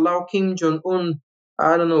allow Kim Jong Un,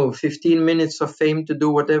 I don't know, 15 minutes of fame to do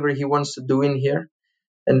whatever he wants to do in here,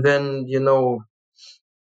 and then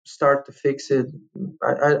start to fix it.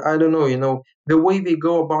 I don't know. The way we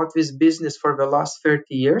go about this business for the last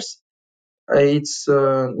 30 years, it's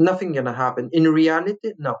nothing gonna happen. In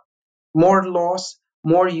reality, no. More laws,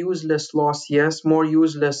 more useless laws, yes. More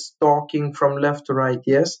useless talking from left to right,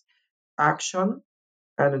 yes. Action,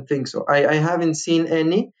 I don't think so. I haven't seen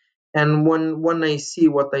any. And when I see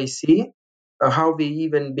what I see, how they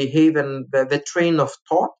even behave, and the train of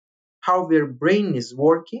thought, how their brain is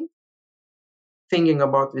working, thinking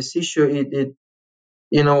about this issue,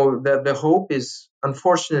 the hope is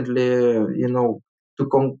unfortunately,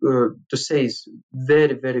 to say is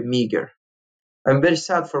very, very meager. I'm very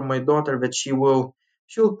sad for my daughter that she'll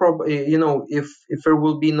probably, if there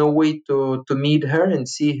will be no way to meet her and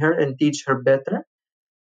see her and teach her better.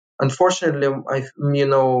 Unfortunately,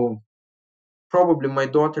 probably my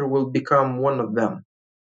daughter will become one of them.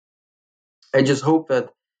 I just hope that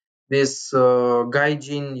this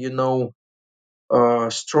gaijin,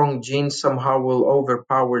 strong genes somehow will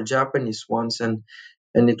overpower Japanese ones, and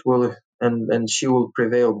it will, and she will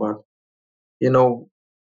prevail. But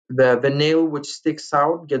the nail which sticks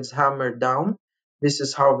out gets hammered down. This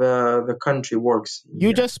is how the country works.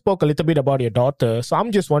 You just spoke a little bit about your daughter, so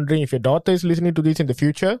I'm just wondering if your daughter is listening to this in the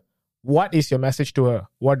future. What is your message to her?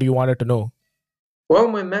 What do you want her to know? Well,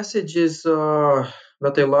 my message is that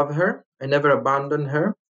I love her. I never abandoned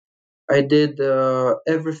her. I did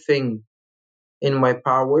everything in my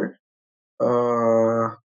power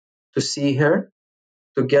to see her,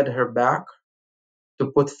 to get her back, to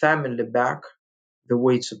put family back the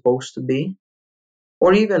way it's supposed to be,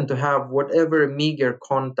 or even to have whatever meager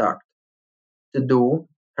contact to do.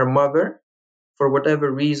 Her mother, for whatever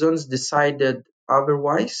reasons, decided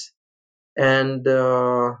otherwise, and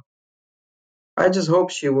I just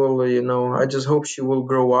hope she will, I just hope she will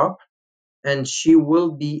grow up and she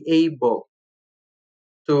will be able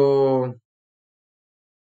to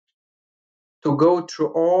go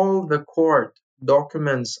through all the court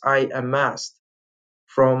documents I amassed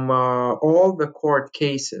from all the court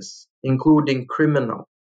cases, including criminal,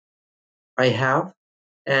 I have,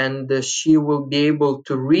 and she will be able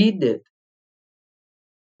to read it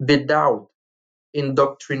without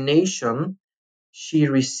indoctrination she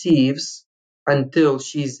receives until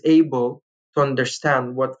she's able to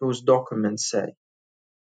understand what those documents say.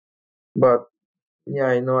 But yeah,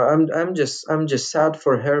 I'm just sad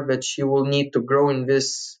for her that she will need to grow in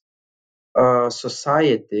this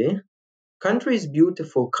society. Country is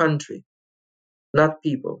beautiful country, not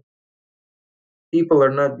people. People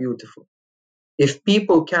are not beautiful. If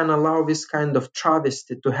people can allow this kind of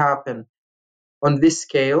travesty to happen on this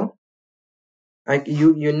scale,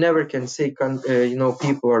 you never can say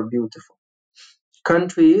people are beautiful.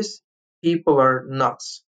 Countries, people are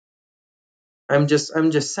nuts. I'm just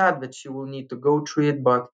sad that she will need to go through it,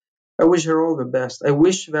 but I wish her all the best. I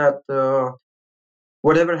wish that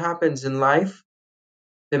whatever happens in life,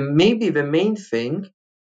 then maybe the main thing,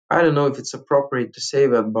 I don't know if it's appropriate to say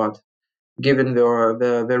that, but given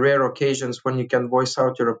the rare occasions when you can voice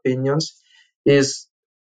out your opinions, is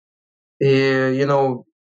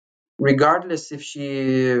regardless if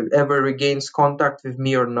she ever regains contact with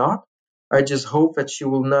me or not, I just hope that she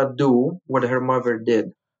will not do what her mother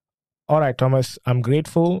did. All right, Thomas, I'm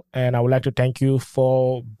grateful and I would like to thank you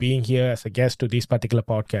for being here as a guest to this particular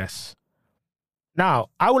podcast. Now,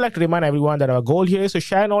 I would like to remind everyone that our goal here is to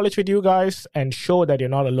share knowledge with you guys and show that you're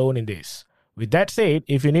not alone in this. With that said,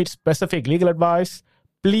 if you need specific legal advice,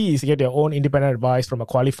 please get your own independent advice from a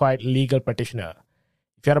qualified legal practitioner.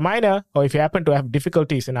 If you're a minor or if you happen to have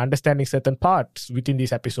difficulties in understanding certain parts within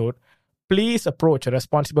this episode, please approach a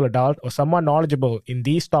responsible adult or someone knowledgeable in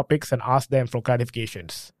these topics and ask them for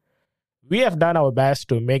clarifications. We have done our best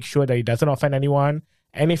to make sure that it doesn't offend anyone.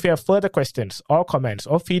 And if you have further questions or comments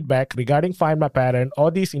or feedback regarding Find My Parent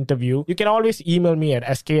or this interview, you can always email me at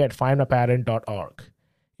sk@findmyparent.org.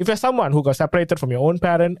 If you're someone who got separated from your own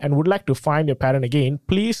parent and would like to find your parent again,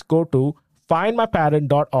 please go to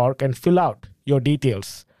findmyparent.org and fill out your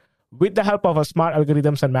details. With the help of our smart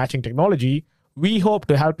algorithms and matching technology, we hope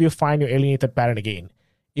to help you find your alienated parent again.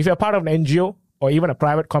 If you're part of an NGO or even a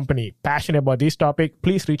private company passionate about this topic,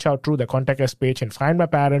 please reach out through the contact us page in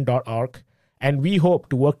findmyparent.org, and we hope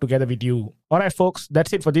to work together with you. All right, folks,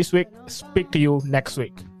 that's it for this week. Speak to you next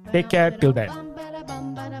week. Take care till then.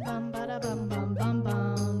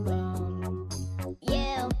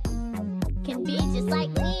 You can be just like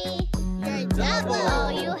me. You're double.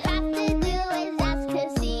 All you have